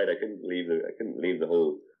outside. I couldn't leave the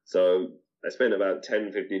hall. So I spent about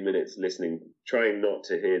 10, 15 minutes listening, trying not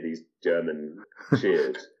to hear these German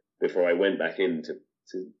cheers before I went back in to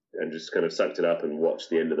and just kind of sucked it up and watched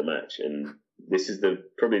the end of the match. And this is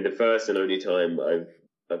probably the first and only time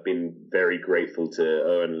I've been very grateful to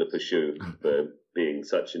Owen Lepachu for being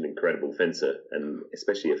such an incredible fencer, and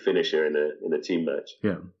especially a finisher in a team match.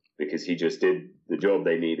 Yeah, because he just did the job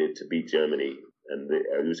they needed to beat Germany, and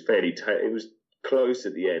it was fairly tight. It was close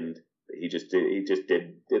at the end, but he just did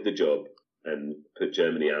the job and put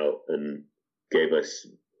Germany out and gave us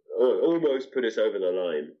almost put us over the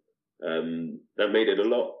line. That made it a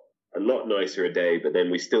lot nicer a day, but then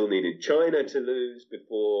we still needed China to lose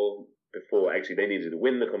before actually they needed to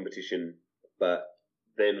win the competition, but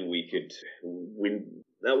then we could win.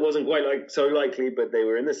 That wasn't quite so likely, but they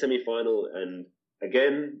were in the semi-final, and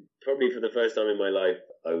again, probably for the first time in my life,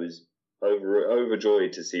 I was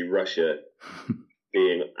overjoyed to see Russia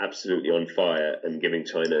being absolutely on fire and giving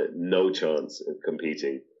China no chance of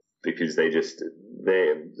competing, because they just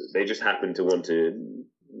happened to want to,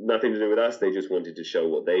 nothing to do with us, they just wanted to show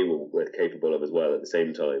what they were capable of as well at the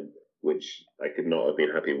same time, which I could not have been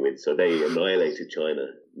happy with. So they annihilated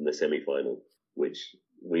China in the semi-final, which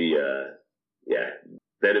then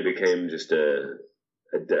it became just a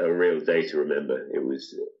real day to remember. It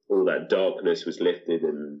was, all that darkness was lifted,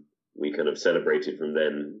 and we kind of celebrated from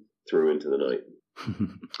then through into the night.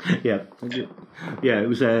 It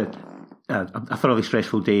was a thoroughly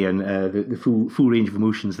stressful day, and the full range of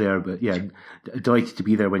emotions there. But yeah, delighted to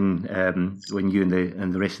be there when you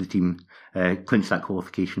and the rest of the team clinched that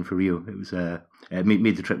qualification for Rio. It was it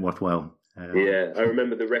made the trip worthwhile. I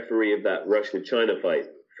remember the referee of that Russia-China fight,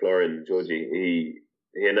 Florin Georgi.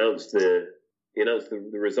 He announced the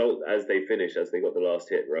result as they finished, as they got the last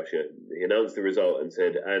hit, Russia. He announced the result and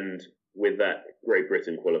said, and with that, Great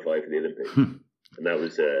Britain qualified for the Olympics. And that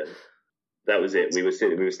was it. We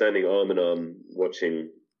were standing arm in arm watching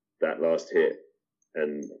that last hit,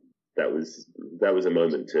 and that was a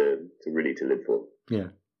moment to really live for. Yeah.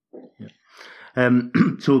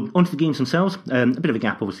 So onto the games themselves. A bit of a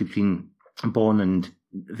gap, obviously, between Bonn and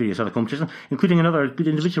various other competitions, including another good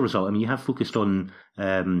individual result. I mean, you have focused on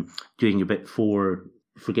doing a bit for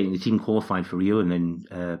getting the team qualified for Rio and then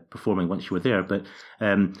performing once you were there. But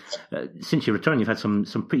since your return, you've had some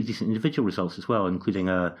pretty decent individual results as well, including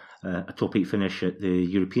a top 8 finish at the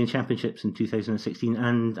European Championships in 2016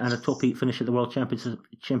 and a top 8 finish at the World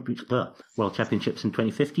Championships in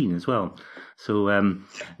 2015 as well. So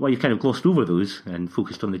while you've kind of glossed over those and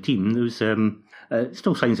focused on the team, there was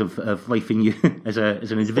still signs of life in you as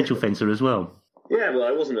an individual fencer as well. Yeah, well,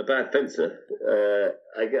 I wasn't a bad fencer.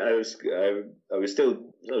 I was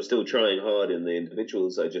still trying hard in the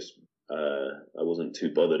individuals. I wasn't too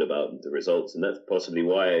bothered about the results, and that's possibly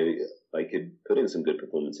why I could put in some good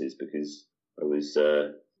performances, because I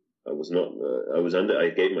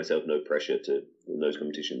gave myself no pressure in those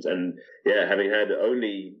competitions. And yeah, having had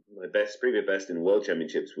only my previous best in World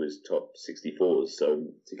Championships was top 64s, so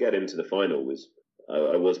to get into the final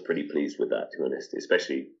I was pretty pleased with that, to be honest,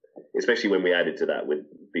 especially when we added to that with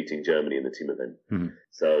beating Germany in the team event. Mm-hmm.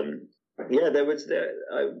 So yeah,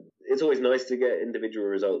 it's always nice to get individual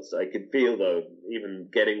results. I could feel though, even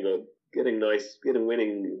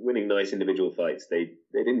winning nice individual fights, they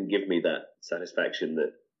didn't give me that satisfaction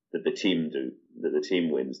that the team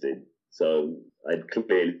wins did. So I'd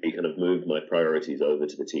clearly kind of moved my priorities over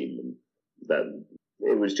to the team, and that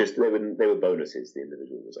it was just they were bonuses, the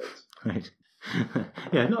individual results. Right.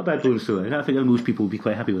 Yeah, not a bad bonus though. I think most people would be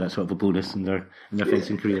quite happy with that sort of a bonus in their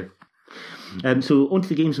fencing career. So on to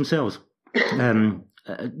the games themselves. Tell me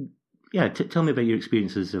about your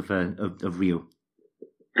experiences of Rio.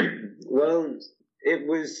 Well, it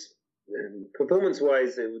was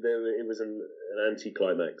performance-wise, it was an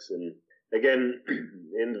anti-climax, and again,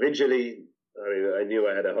 individually, I knew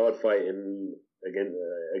I had a hard fight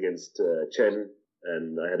against Chen,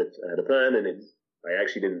 and I had a plan, and I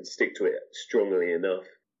actually didn't stick to it strongly enough.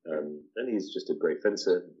 and he's just a great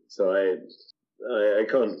fencer. So I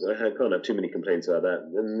can't have too many complaints about that.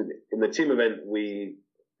 And in the team event,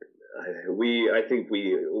 I think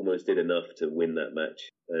we almost did enough to win that match,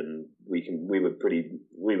 and we were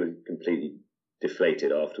completely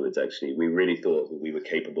deflated afterwards. Actually, we really thought that we were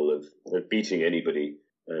capable of beating anybody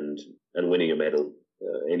and winning a medal,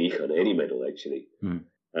 any medal actually.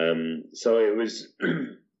 So it was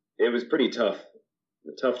pretty tough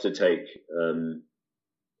to take.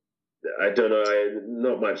 I don't know.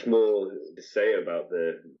 Not much more to say about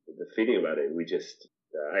the feeling about it. We just.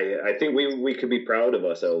 I think we could be proud of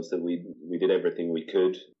ourselves that we did everything we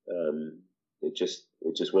could. It just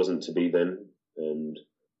wasn't to be then, and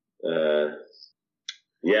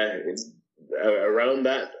around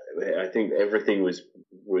that, I think everything was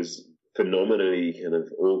phenomenally kind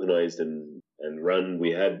of organised and run.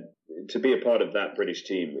 We had to be a part of that British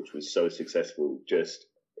team, which was so successful. Just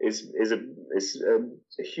is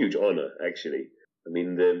a huge honour, actually. I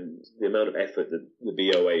mean, the amount of effort that the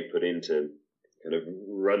BOA put into kind of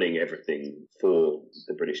running everything for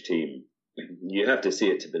the British team, you have to see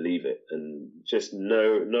it to believe it, and just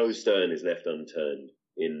no stone is left unturned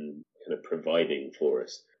in kind of providing for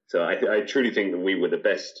us. So I truly think that we were the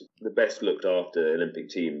best looked after Olympic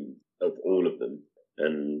team of all of them,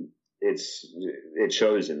 and it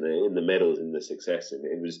shows in the medals, in the success, and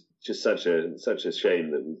it was just such a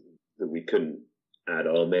shame that we couldn't add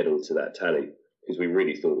our medal to that tally, because we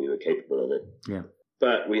really thought we were capable of it. Yeah.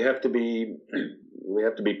 But we have to be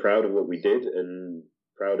proud of what we did, and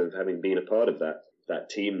proud of having been a part of that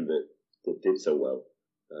team that did so well.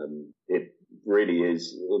 It really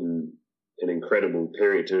is an incredible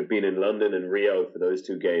period to have been in London and Rio for those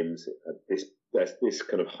two games. This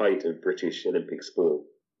kind of height of British Olympic sport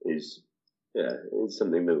is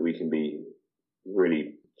something that we can be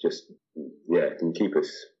really can keep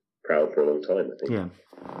us proud for a long time, I think.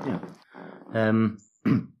 Yeah.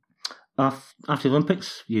 After the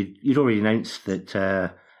Olympics, you'd already announced that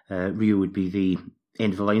Rio would be the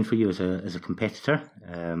end of the line for you as a competitor,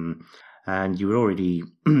 and you were already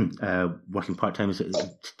working part time as a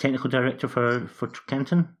technical director for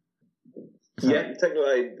Canton. Technical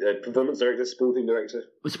performance director, sporting director.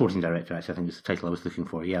 Sporting director, actually, I think is the title I was looking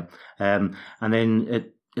for. Yeah, and then at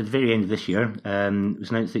the very end of this year, it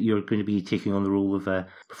was announced that you're going to be taking on the role of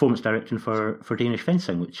performance director for Danish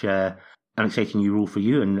fencing, which an exciting new role for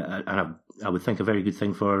you, and I would think a very good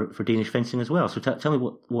thing for Danish fencing as well. So tell me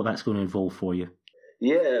what that's going to involve for you.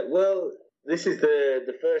 Yeah, well, this is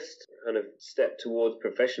the first kind of step towards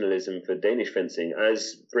professionalism for Danish fencing,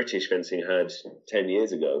 as British fencing had 10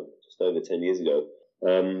 years ago, just over 10 years ago.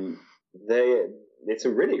 It's a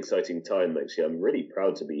really exciting time, actually. I'm really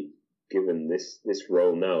proud to be given this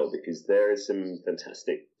role now, because there is some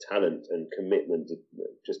fantastic talent and commitment,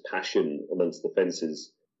 just passion amongst the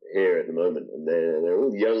fencers here at the moment, and they're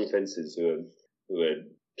all young fencers who are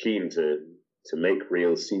keen to make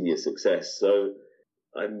real senior success. So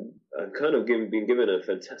I'm kind of been given a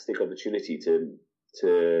fantastic opportunity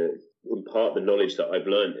to impart the knowledge that I've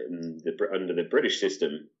learned under the British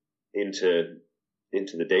system into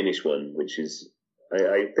the Danish one, which is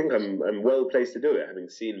I think I'm well placed to do it, having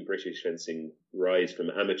seen British fencing rise from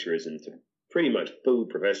amateurism to pretty much full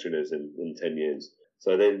professionalism in 10 years.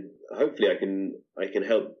 So then, hopefully, I can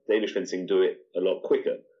help Danish fencing do it a lot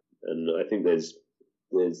quicker. And I think there's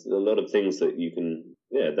a lot of things that you can,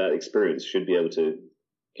 that experience should be able to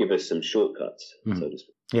give us some shortcuts, so to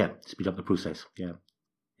speak. Yeah, speed up the process. Yeah.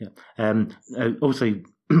 Obviously,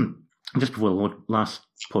 just before the last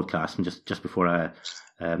podcast, and just before I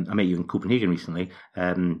met you in Copenhagen recently,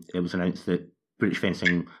 it was announced that British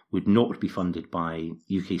fencing would not be funded by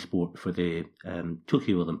UK Sport for the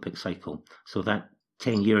Tokyo Olympic cycle. So that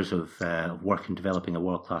 10 years of work in developing a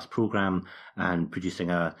world-class programme and producing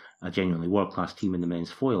a genuinely world-class team in the men's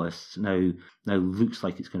foilists now looks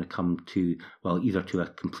like it's going to come to, well, either to a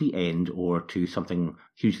complete end or to something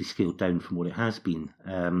hugely scaled down from what it has been.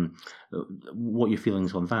 What are your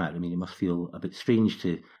feelings on that? I mean, it must feel a bit strange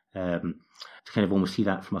to kind of almost see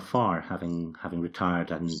that from afar, having retired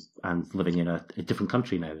and living in a different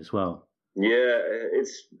country now as well. Yeah,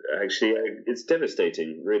 it's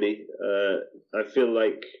devastating, really. I feel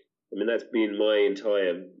like, that's been my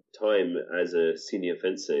entire time as a senior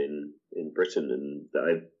fencer in Britain, and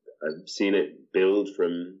I've seen it build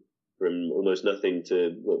from almost nothing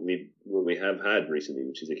to what we have had recently,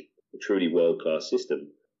 which is a truly world-class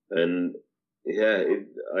system. And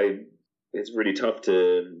it's really tough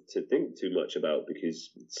to think too much about, because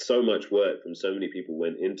so much work from so many people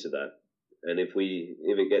went into that. And if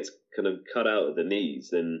it gets kind of cut out at the knees,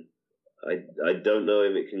 then I don't know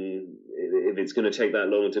if it's going to take that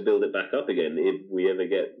long to build it back up again, if we ever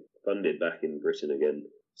get funded back in Britain again.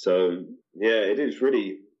 So yeah, it is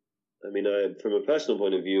really. I mean, from a personal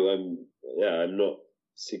point of view, I'm not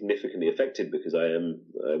significantly affected because I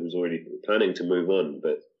was already planning to move on,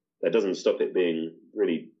 but that doesn't stop it being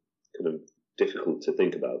really kind of difficult to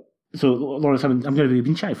think about. So, Lawrence, we've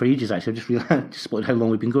been chatting for ages, actually. I just realised just spotted how long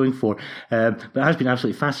we've been going for. But it has been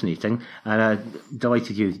absolutely fascinating, and I'm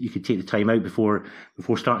delighted you could take the time out before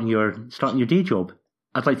starting your day job.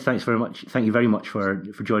 I'd like to thank you very much for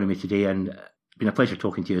joining me today, and it's been a pleasure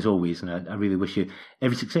talking to you as always, and I really wish you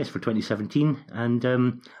every success for 2017, and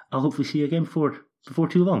I'll hopefully see you again before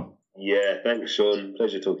too long. Yeah, thanks, Sean.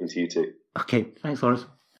 Pleasure talking to you too. Okay, thanks, Lawrence.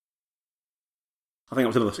 I think it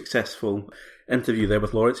was another successful interview there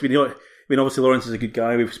with Lawrence. Obviously Lawrence is a good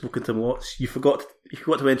guy. We've spoken to him lots. You forgot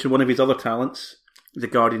to mention one of his other talents, the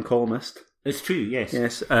Guardian columnist. It's true, yes.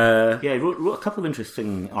 Yes. I wrote a couple of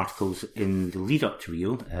interesting articles in the lead up to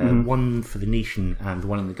Rio. One for The Nation and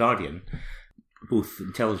one in The Guardian. Both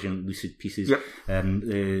intelligent, lucid pieces. Yep.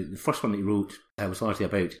 The first one that he wrote was largely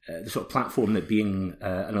about the sort of platform that being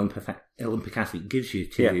an Olympic athlete gives you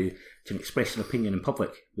to express an opinion in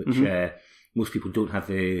public, which most people don't have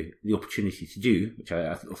the opportunity to do, which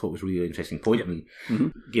I thought was a really interesting point,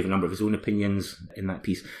 and gave a number of his own opinions in that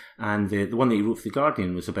piece. And the one that he wrote for The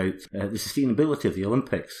Guardian was about the sustainability of the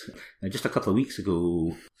Olympics. Just a couple of weeks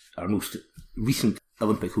ago, our most recent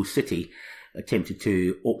Olympic host city attempted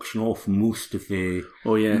to auction off most of the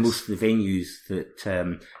venues that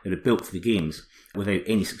are built for the games without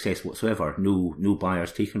any success whatsoever. No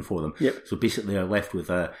buyers taken for them. Yep. So basically, they're left with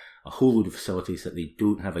a whole load of facilities that they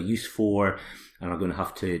don't have a use for, and are going to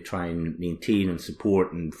have to try and maintain and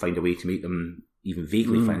support and find a way to make them even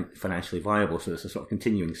vaguely financially viable. So it's a sort of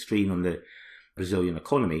continuing strain on the Brazilian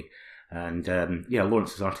economy. And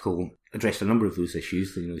Lawrence's article addressed a number of those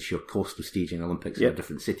issues. The sheer cost of staging the Olympics in a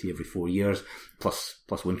different city every 4 years, plus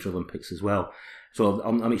Winter Olympics as well. So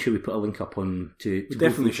I'll make sure we put a link up to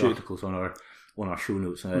both of those articles on our show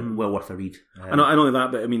notes. Well worth a read. And not only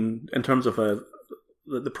that, but I mean, in terms of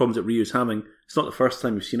the problems that Rio's having, it's not the first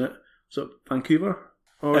time we've seen it. So Vancouver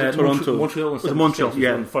or Toronto? Montreal. Was it Montreal?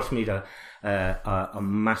 Yeah, first made a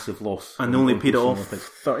massive loss, and they only paid it off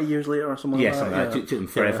 30 years later or something. Yes, like that. It took them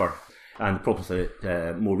forever. Yeah. And the problems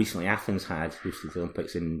that more recently Athens had, hosted the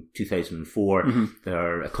Olympics in 2004,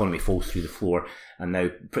 their economy falls through the floor, and now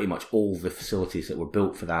pretty much all the facilities that were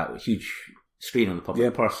built for that, a huge strain on the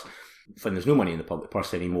public purse. When there's no money in the public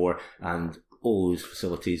purse anymore, and all those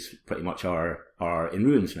facilities pretty much are in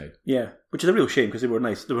ruins now. Yeah, which is a real shame because they were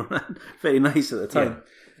nice. They were very nice at the time.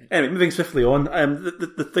 Yeah. Anyway, moving swiftly on.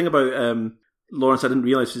 The thing about Lawrence, I didn't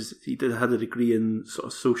realise, is he had a degree in sort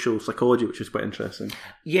of social psychology, which was quite interesting.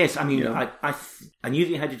 Yes, I mean, I knew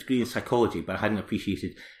that he had a degree in psychology, but I hadn't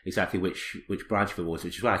appreciated exactly which branch of it was,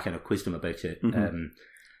 which is why I kind of quizzed him about it.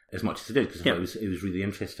 As much as I did, because I thought it was really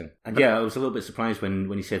interesting. And I was a little bit surprised when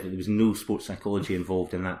he said that there was no sports psychology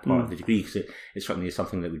involved in that part of the degree, because it struck me as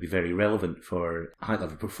something that would be very relevant for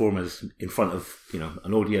high-level performers in front of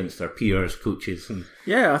an audience, their peers, coaches. And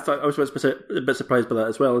I was a bit surprised by that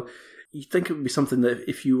as well. You think it would be something that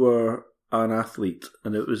if you were an athlete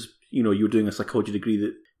and it was, you were doing a psychology degree,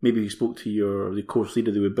 that maybe if you spoke to the course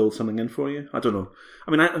leader, they would build something in for you. I don't know.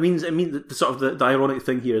 I mean, the sort of the ironic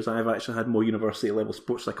thing here is I've actually had more university level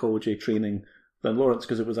sports psychology training than Lawrence,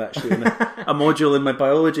 because it was actually in a module in my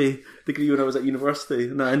biology degree when I was at university,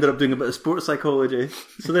 and I ended up doing a bit of sports psychology.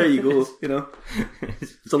 So there you go.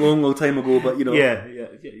 It's a long, long time ago, but Yeah.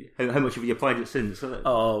 How much have you applied it since?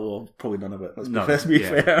 Oh well, probably none of it. Let's be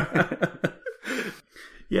fair.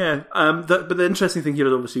 Yeah, but the interesting thing here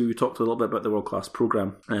is obviously we talked a little bit about the World Class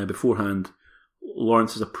Programme beforehand.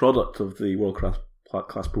 Lawrence is a product of the World Class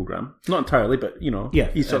Programme. Not entirely, but,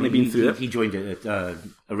 he's certainly been through it. He joined it at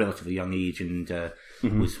a relatively young age and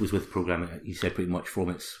was with the programme, he said, pretty much from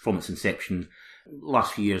its inception.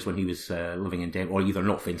 Last few years when he was living in Denmark, or either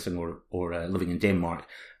not fencing or living in Denmark,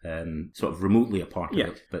 sort of remotely a part of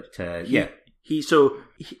it. But, he's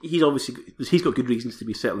got good reasons to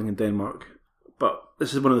be settling in Denmark. But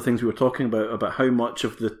this is one of the things we were talking about how much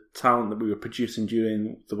of the talent that we were producing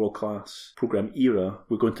during the World Class Programme era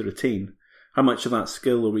we're going to retain. How much of that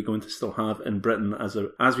skill are we going to still have in Britain as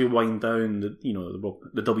we wind down the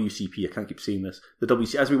WCP? I can't keep saying this. The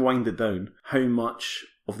WCP, as we wind it down, how much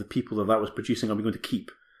of the people that was producing are we going to keep,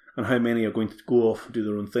 and how many are going to go off and do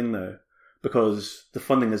their own thing now? Because the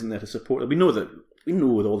funding isn't there to support it. We know that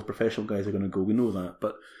all the professional guys are going to go. We know that,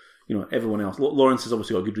 but everyone else. Lawrence has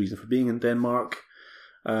obviously got a good reason for being in Denmark.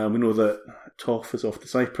 We know that Toff is off to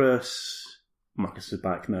Cyprus. Marcus is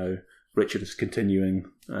back now. Richard is continuing.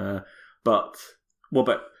 But what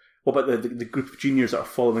about the group of juniors that are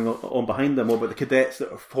following on behind them? What about the cadets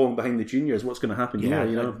that are following behind the juniors? What's going to happen here?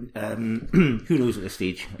 Who knows at this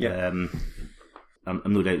stage? Yeah. I'm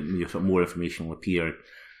no doubt sort of more information will appear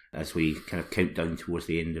as we kind of count down towards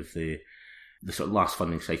the end of the sort of last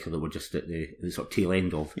funding cycle that we're just at the sort of tail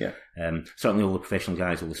end of. Yeah. Certainly all the professional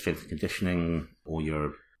guys, all the strength and conditioning, all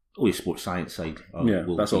your sports science side all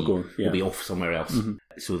going. Will be off somewhere else. Mm-hmm.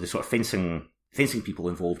 So the sort of fencing people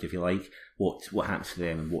involved, if you like, what happens to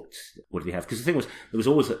them and what do they have? Because the thing was, there was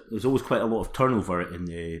always quite a lot of turnover in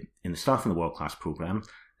the staff in the world class programme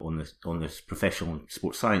on this professional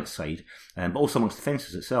sports science side, but also amongst the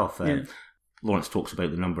fencers itself. Lawrence talks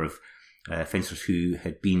about the number of fencers who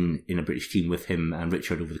had been in a British team with him and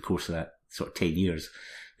Richard over the course of that sort of 10 years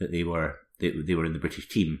that they were in the British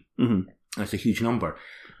team. Mm-hmm. That's a huge number,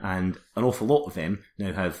 and an awful lot of them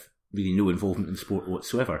now have really no involvement in the sport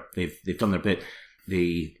whatsoever. They've done their bit.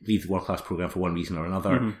 They leave the world class programme for one reason or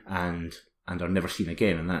another, mm-hmm. and are never seen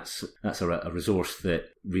again. And that's a resource that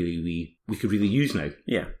really we could really use now.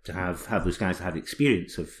 Yeah, to have those guys that have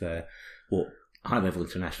experience of what high level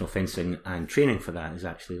international fencing and training for that is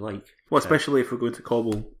actually like. Well, especially if we're going to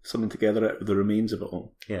cobble something together out of the remains of it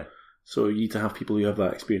all. Yeah. So you need to have people who have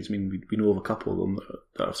that experience. I mean, we know of a couple of them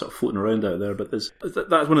that are sort of floating around out there, but that's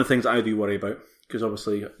one of the things I do worry about, because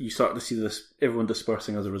obviously you start to see this everyone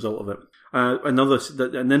dispersing as a result of it.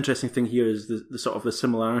 An interesting thing here is the sort of the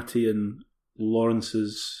similarity in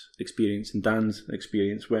Lawrence's experience and Dan's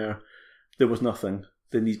experience, where there was nothing.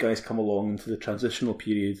 Then these guys come along into the transitional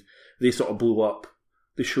period. They sort of blow up.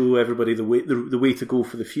 They show everybody the way to go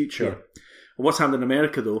for the future. Yeah. And what's happened in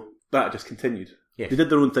America, though, that just continued. Yes. They did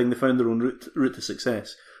their own thing. They found their own route to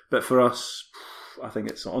success. But for us, I think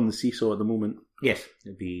it's on the seesaw at the moment. Yes, it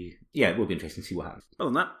will be interesting to see what happens. Other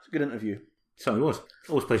than that, it's a good interview. Certainly was.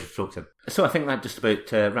 Always a pleasure to talk to him. So I think that just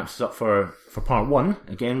about wraps us up for part one.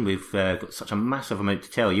 Again, we've got such a massive amount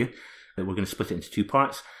to tell you that we're going to split it into two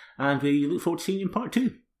parts, and we look forward to seeing you in part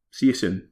two. See you soon.